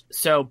weeks.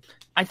 So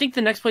I think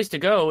the next place to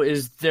go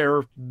is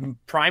their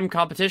prime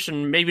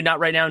competition, maybe not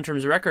right now in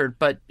terms of record,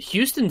 but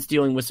Houston's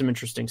dealing with some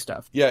interesting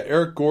stuff. Yeah,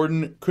 Eric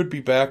Gordon could be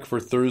back for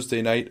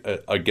Thursday night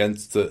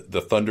against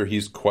the Thunder.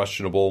 He's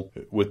questionable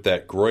with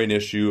that groin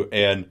issue.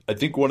 And I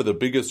think one of the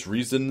biggest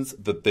reasons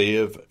that they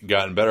have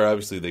gotten better,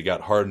 obviously they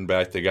got Harden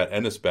back, they got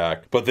Ennis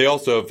back, but they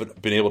also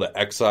have been able to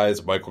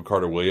excise Michael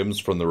Carter-Williams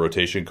from the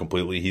rotation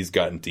completely. He's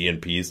gotten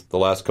DNPs. The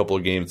last couple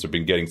of games have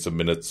been getting some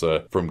minutes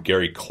from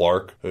Gary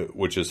Clark,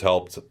 which has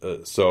helped.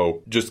 So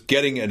just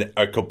getting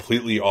a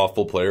completely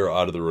awful player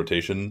out of the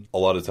rotation a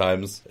lot of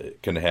times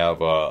can have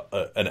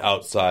an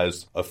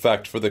outsized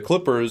effect. For the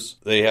Clippers,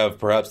 they have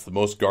perhaps the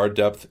most guard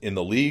depth in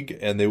the league,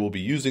 and they will be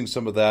using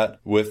some of that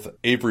with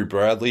Avery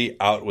Bradley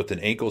out with an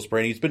ankle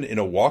sprain. He's been in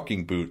a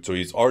walking boot, so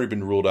he's already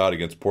been ruled out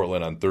against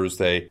Portland on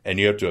Thursday, and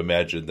you have to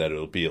imagine that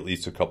it'll be at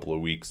least a couple of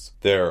weeks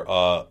there.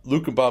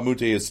 Luka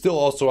Mbamute is still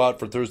also out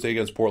for Thursday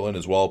against Portland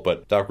as well,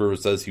 but Doc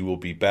Rivers says he will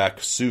be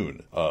back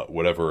soon,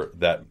 whatever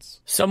that means.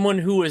 Someone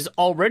who is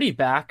already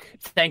back,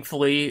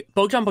 thankfully,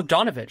 Bogdan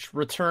Bogdanovic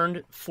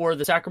returned for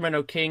the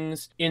Sacramento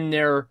Kings in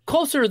their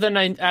closer than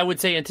I would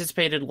say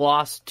anticipated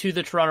loss to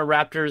the Toronto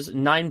Raptors,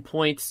 9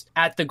 points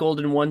at the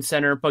Golden One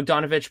Center.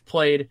 Bogdanovic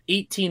played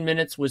 18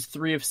 minutes, was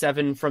 3 of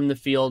 7 from the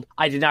field.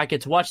 I did not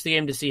get to watch the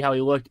game to see how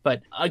he looked,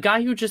 but a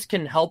guy who just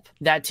can help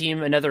that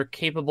team, another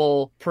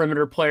capable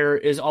perimeter player,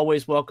 is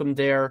always welcome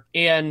there.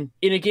 And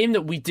in a game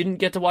that we didn't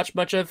get to watch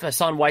much of,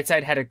 Hassan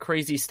Whiteside had a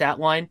crazy stat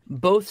line.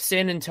 Both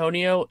San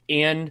Antonio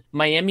and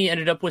Miami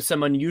ended up with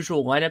some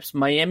unusual lineups.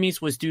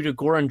 Miami's was due to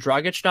Goran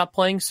Dragic not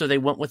playing, so they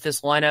went with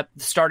this lineup,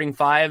 the starting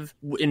five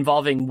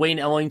involving Wayne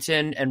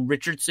Ellington and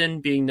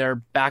Richardson being their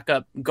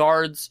backup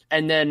guards.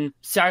 And then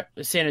San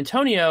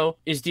Antonio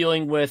is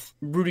dealing with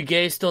Rudy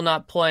Gay still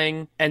not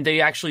playing, and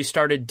they actually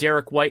started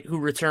Derek White, who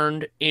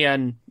returned,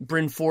 and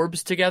Bryn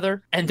Forbes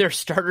together. And their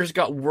starters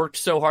got worked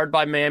so hard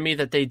by Miami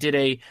that they did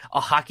a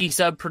hockey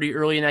sub pretty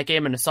early in that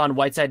game, and Hassan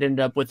Whiteside ended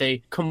up with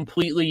a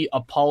completely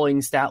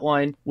appalling stat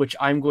line, which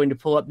I'm going to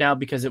pull up now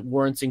because it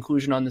warrants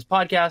inclusion on this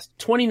podcast.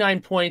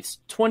 29 points,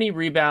 20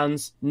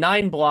 rebounds,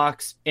 9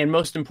 blocks, and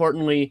most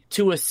importantly,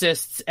 2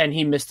 assists, and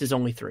he missed his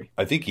only 3.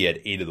 I think he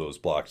had 8 of those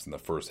blocks in the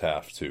first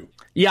half, too.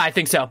 Yeah, I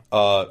think so.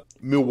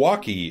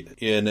 Milwaukee,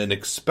 in an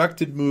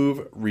expected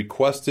move,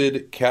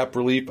 requested cap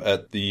relief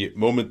at the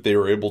moment they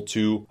were able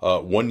to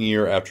 1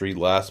 year after he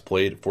last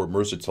played for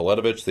Mirza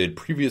Teletovic. They had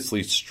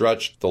previously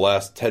stretched the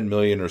last $10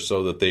 million or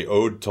so that they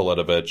owed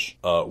Teletovic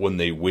when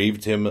they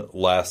waived him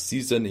last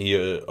season. He,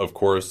 of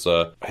course,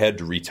 had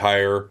to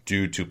retire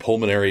due to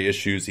pulmonary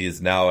issues. He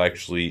is now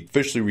actually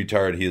officially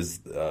retired. He has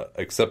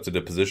accepted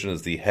a position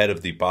as the head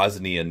of the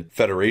Bosnian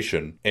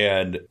Federation.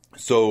 And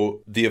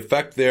so the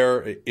effect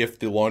there, if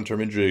the long-term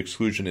injury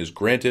exclusion is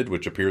granted,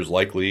 which appears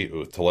likely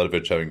with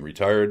Teletovic having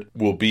retired,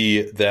 will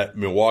be that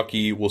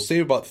Milwaukee will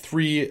save about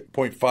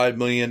 $3.5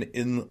 million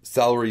in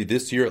salary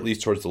this year, at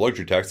least towards the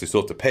luxury tax. They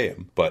still have to pay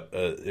him, but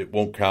it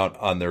won't count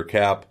on their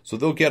cap. So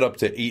they'll get up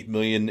to $8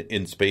 million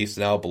in space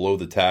now below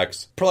the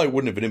tax. Probably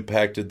wouldn't have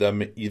impacted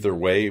them either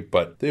way,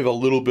 but they have a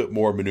little bit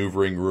more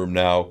maneuvering room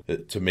now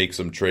to make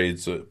some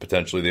trades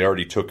potentially. They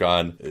already took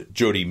on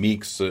Jody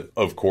Meeks,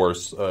 of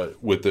course,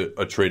 with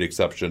a trade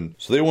exception.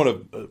 So they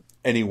want to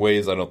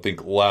anyways, I don't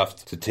think,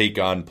 left to take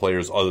on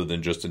players other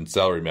than just in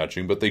salary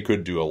matching, but they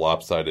could do a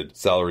lopsided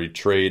salary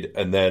trade,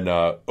 and then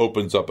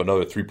opens up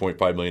another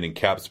 $3.5 million in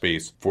cap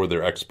space for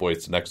their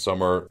exploits next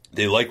summer.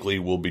 They likely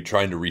will be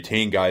trying to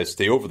retain guys,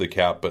 stay over the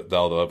cap, but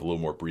now they'll have a little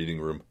more breathing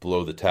room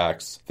below the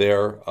tax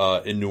there.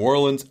 In New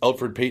Orleans,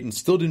 Elfrid Payton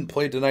still didn't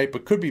play tonight,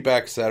 but could be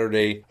back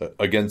Saturday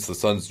against the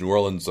Suns. New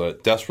Orleans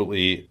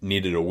desperately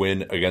needed a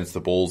win against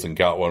the Bulls and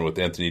got one with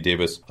Anthony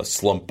Davis, a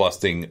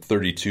slump-busting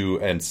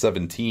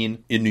 32-17.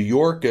 In New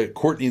York,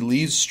 Courtney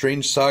Lee's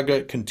strange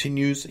saga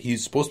continues.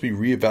 He's supposed to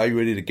be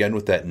reevaluated again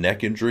with that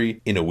neck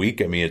injury in a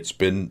week. I mean, it's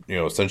been,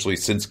 essentially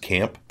since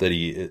camp that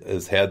he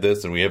has had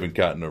this, and we haven't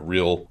gotten a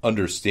real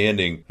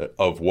understanding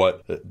of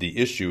what the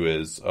issue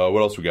is.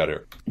 What else we got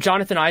here?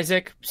 Jonathan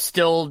Isaac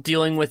still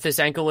dealing with this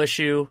ankle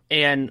issue,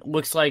 and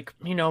looks like,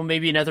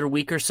 maybe another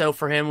week or so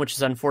for him, which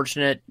is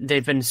unfortunate.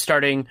 They've been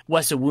starting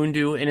Wes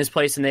Iwundu in his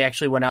place, and they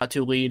actually went out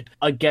to lead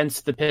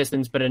against the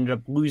Pistons, but ended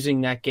up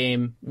losing that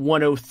game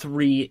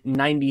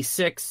 103-96.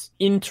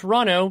 In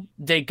Toronto,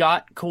 they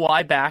got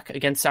Kawhi back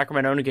against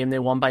Sacramento in a game they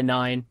won by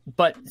 9,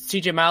 but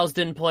CJ Miles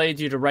didn't play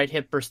due to right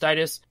hip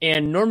bursitis,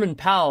 and Norman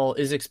Powell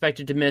is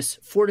expected to miss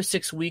 4 to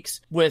 6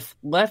 weeks with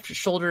left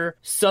shoulder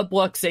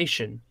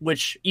subluxation,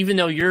 which, even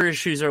though your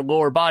issues are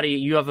lower body,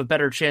 you have a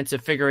better chance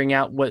of figuring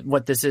out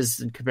what this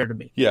is compared to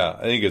me. Yeah,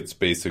 I think it's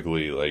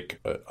basically like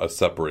a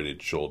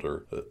separated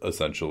shoulder,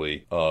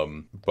 essentially.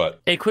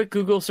 But a quick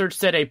Google search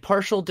said a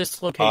partial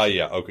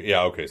dislocation.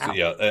 Okay.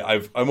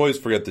 So I'm always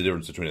forget the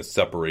difference between a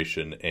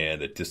separation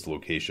and a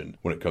dislocation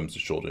when it comes to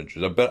shoulder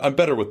injuries. I'm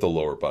better with the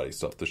lower body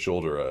stuff. The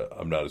shoulder,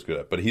 I'm not as good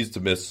at. But he's to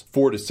miss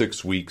 4 to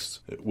 6 weeks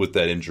with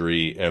that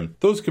injury, and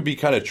those could be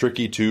kind of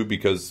tricky too,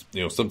 because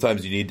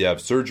sometimes you need to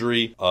have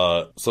surgery.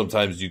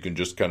 Sometimes you can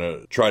just kind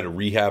of try to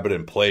rehab it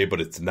and play,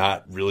 but it's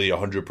not really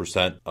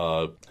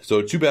 100%.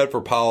 So too bad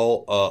for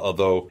Powell.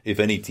 Although if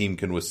any team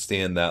can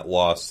withstand that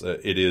loss,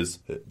 it is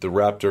the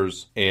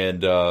Raptors.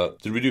 And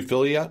did we do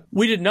Philly yet?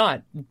 We did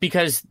not,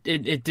 because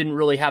it didn't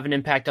really have an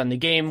impact on the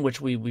game,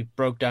 which we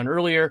broke down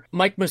earlier.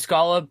 Mike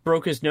Muscala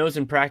broke his nose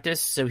in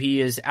practice, so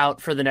he is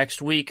out for the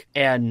next week,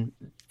 and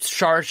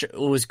Saric,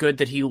 was good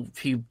that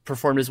he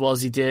performed as well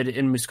as he did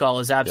in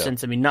Muscala's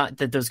absence. Yeah. I mean, not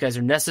that those guys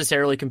are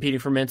necessarily competing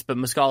for minutes, but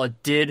Muscala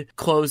did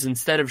close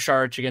instead of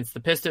Saric against the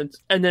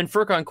Pistons. And then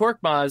Furkan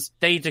Korkmaz,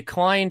 they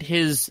declined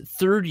his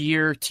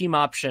third-year team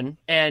option,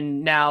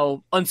 and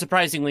now,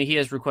 unsurprisingly, he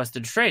has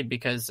requested a trade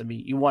because,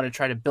 you want to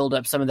try to build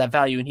up some of that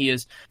value, and he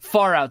is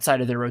far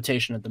outside of their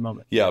rotation at the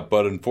moment. Yeah,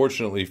 but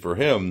unfortunately for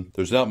him,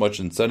 there's not much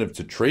incentive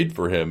to trade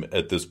for him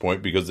at this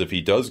point, because if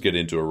he does get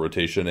into a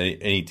rotation,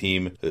 any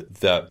team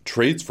that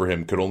trades for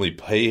him could only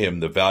pay him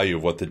the value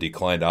of what the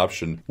declined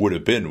option would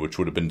have been, which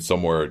would have been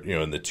somewhere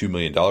in the $2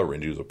 million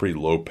range. He was a pretty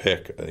low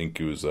pick. I think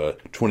he was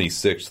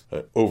 26th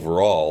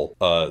overall.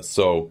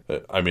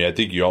 I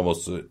think you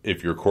almost,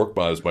 if you're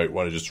Korkmaz, might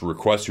want to just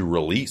request your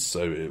release.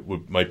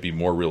 It might be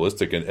more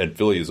realistic, and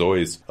Philly is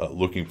always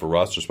looking for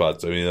roster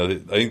spots. I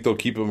think they'll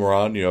keep him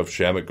around. If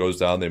Shamet goes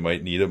down, they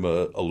might need him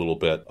a little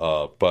bit.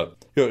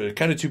 But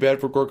kind of too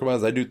bad for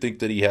Korkmaz. I do think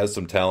that he has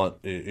some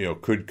talent,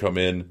 could come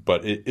in,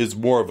 but it is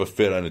more of a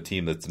fit on a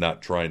team that's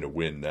not trying to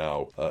win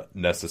now,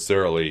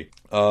 necessarily.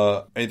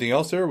 Anything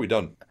else there? Are we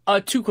done?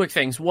 Two quick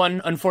things.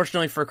 One,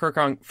 unfortunately for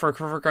Furkan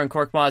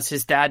Korkmaz,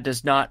 his dad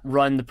does not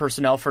run the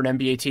personnel for an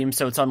NBA team,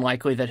 so it's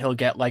unlikely that he'll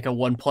get like a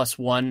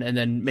 1+1 and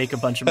then make a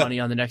bunch of money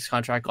on the next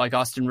contract like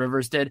Austin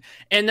Rivers did.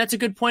 And that's a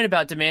good point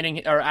about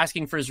demanding or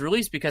asking for his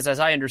release, because as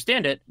I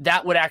understand it,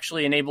 that would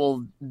actually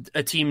enable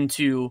a team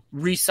to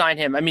re-sign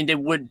him.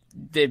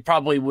 They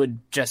probably would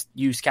just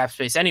use cap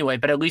space anyway,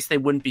 but at least they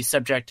wouldn't be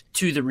subject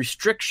to the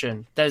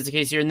restriction. That is the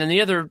case here. And then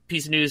the other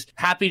piece of news,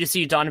 happy to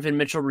see Donovan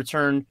Mitchell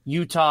return.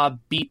 Utah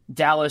beat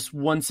Dallas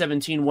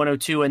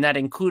 117-102, and that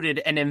included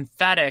an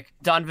emphatic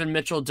Donovan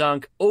Mitchell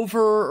dunk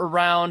over,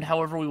 around,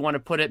 however we want to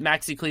put it,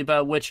 Maxi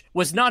Kleber, which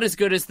was not as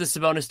good as the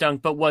Sabonis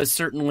dunk, but was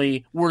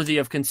certainly worthy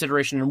of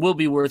consideration and will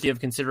be worthy of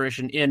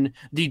consideration in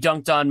the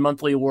Dunked On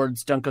Monthly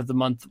Awards Dunk of the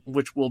Month,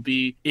 which will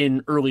be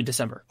in early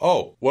December.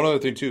 Oh, one other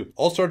thing too.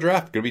 All-Star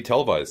Draft going to be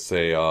televised,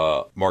 say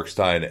Mark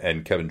Stein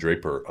and Kevin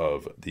Draper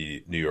of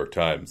the New York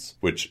Times,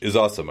 which is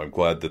awesome. I'm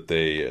glad that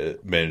they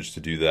managed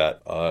to do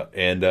that.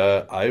 And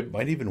I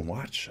might even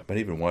watch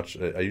even watch.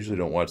 I usually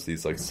don't watch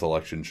these like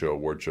selection show,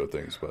 award show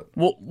things, but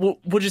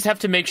we'll just have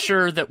to make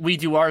sure that we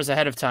do ours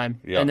ahead of time,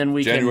 and then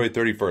we January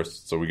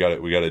 31st. So we got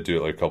to do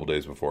it like a couple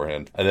days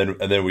beforehand, and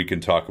then we can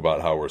talk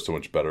about how we're so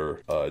much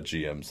better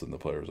GMs than the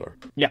players are.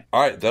 Yeah.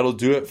 All right, that'll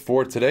do it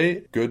for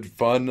today. Good,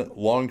 fun,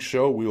 long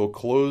show. We will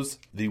close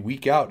the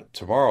week out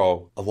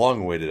tomorrow. A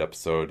long-awaited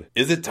episode.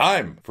 Is it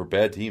time for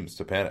bad teams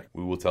to panic?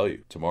 We will tell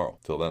you tomorrow.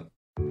 Till then.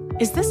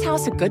 Is this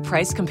house a good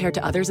price compared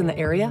to others in the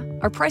area?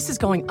 Are prices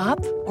going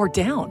up or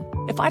down?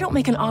 If I don't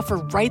make an offer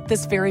right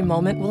this very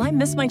moment, will I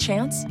miss my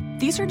chance?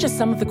 These are just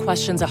some of the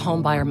questions a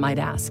home buyer might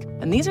ask.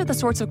 And these are the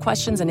sorts of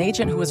questions an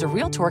agent who is a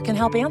Realtor can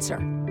help answer.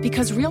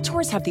 Because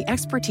Realtors have the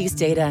expertise,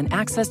 data, and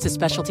access to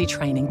specialty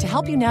training to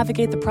help you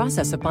navigate the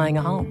process of buying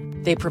a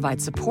home. They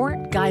provide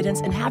support,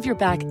 guidance, and have your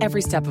back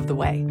every step of the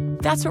way.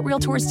 That's what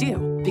Realtors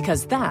do,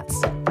 because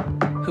that's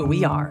who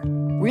we are.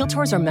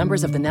 Realtors are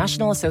members of the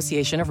National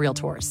Association of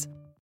Realtors.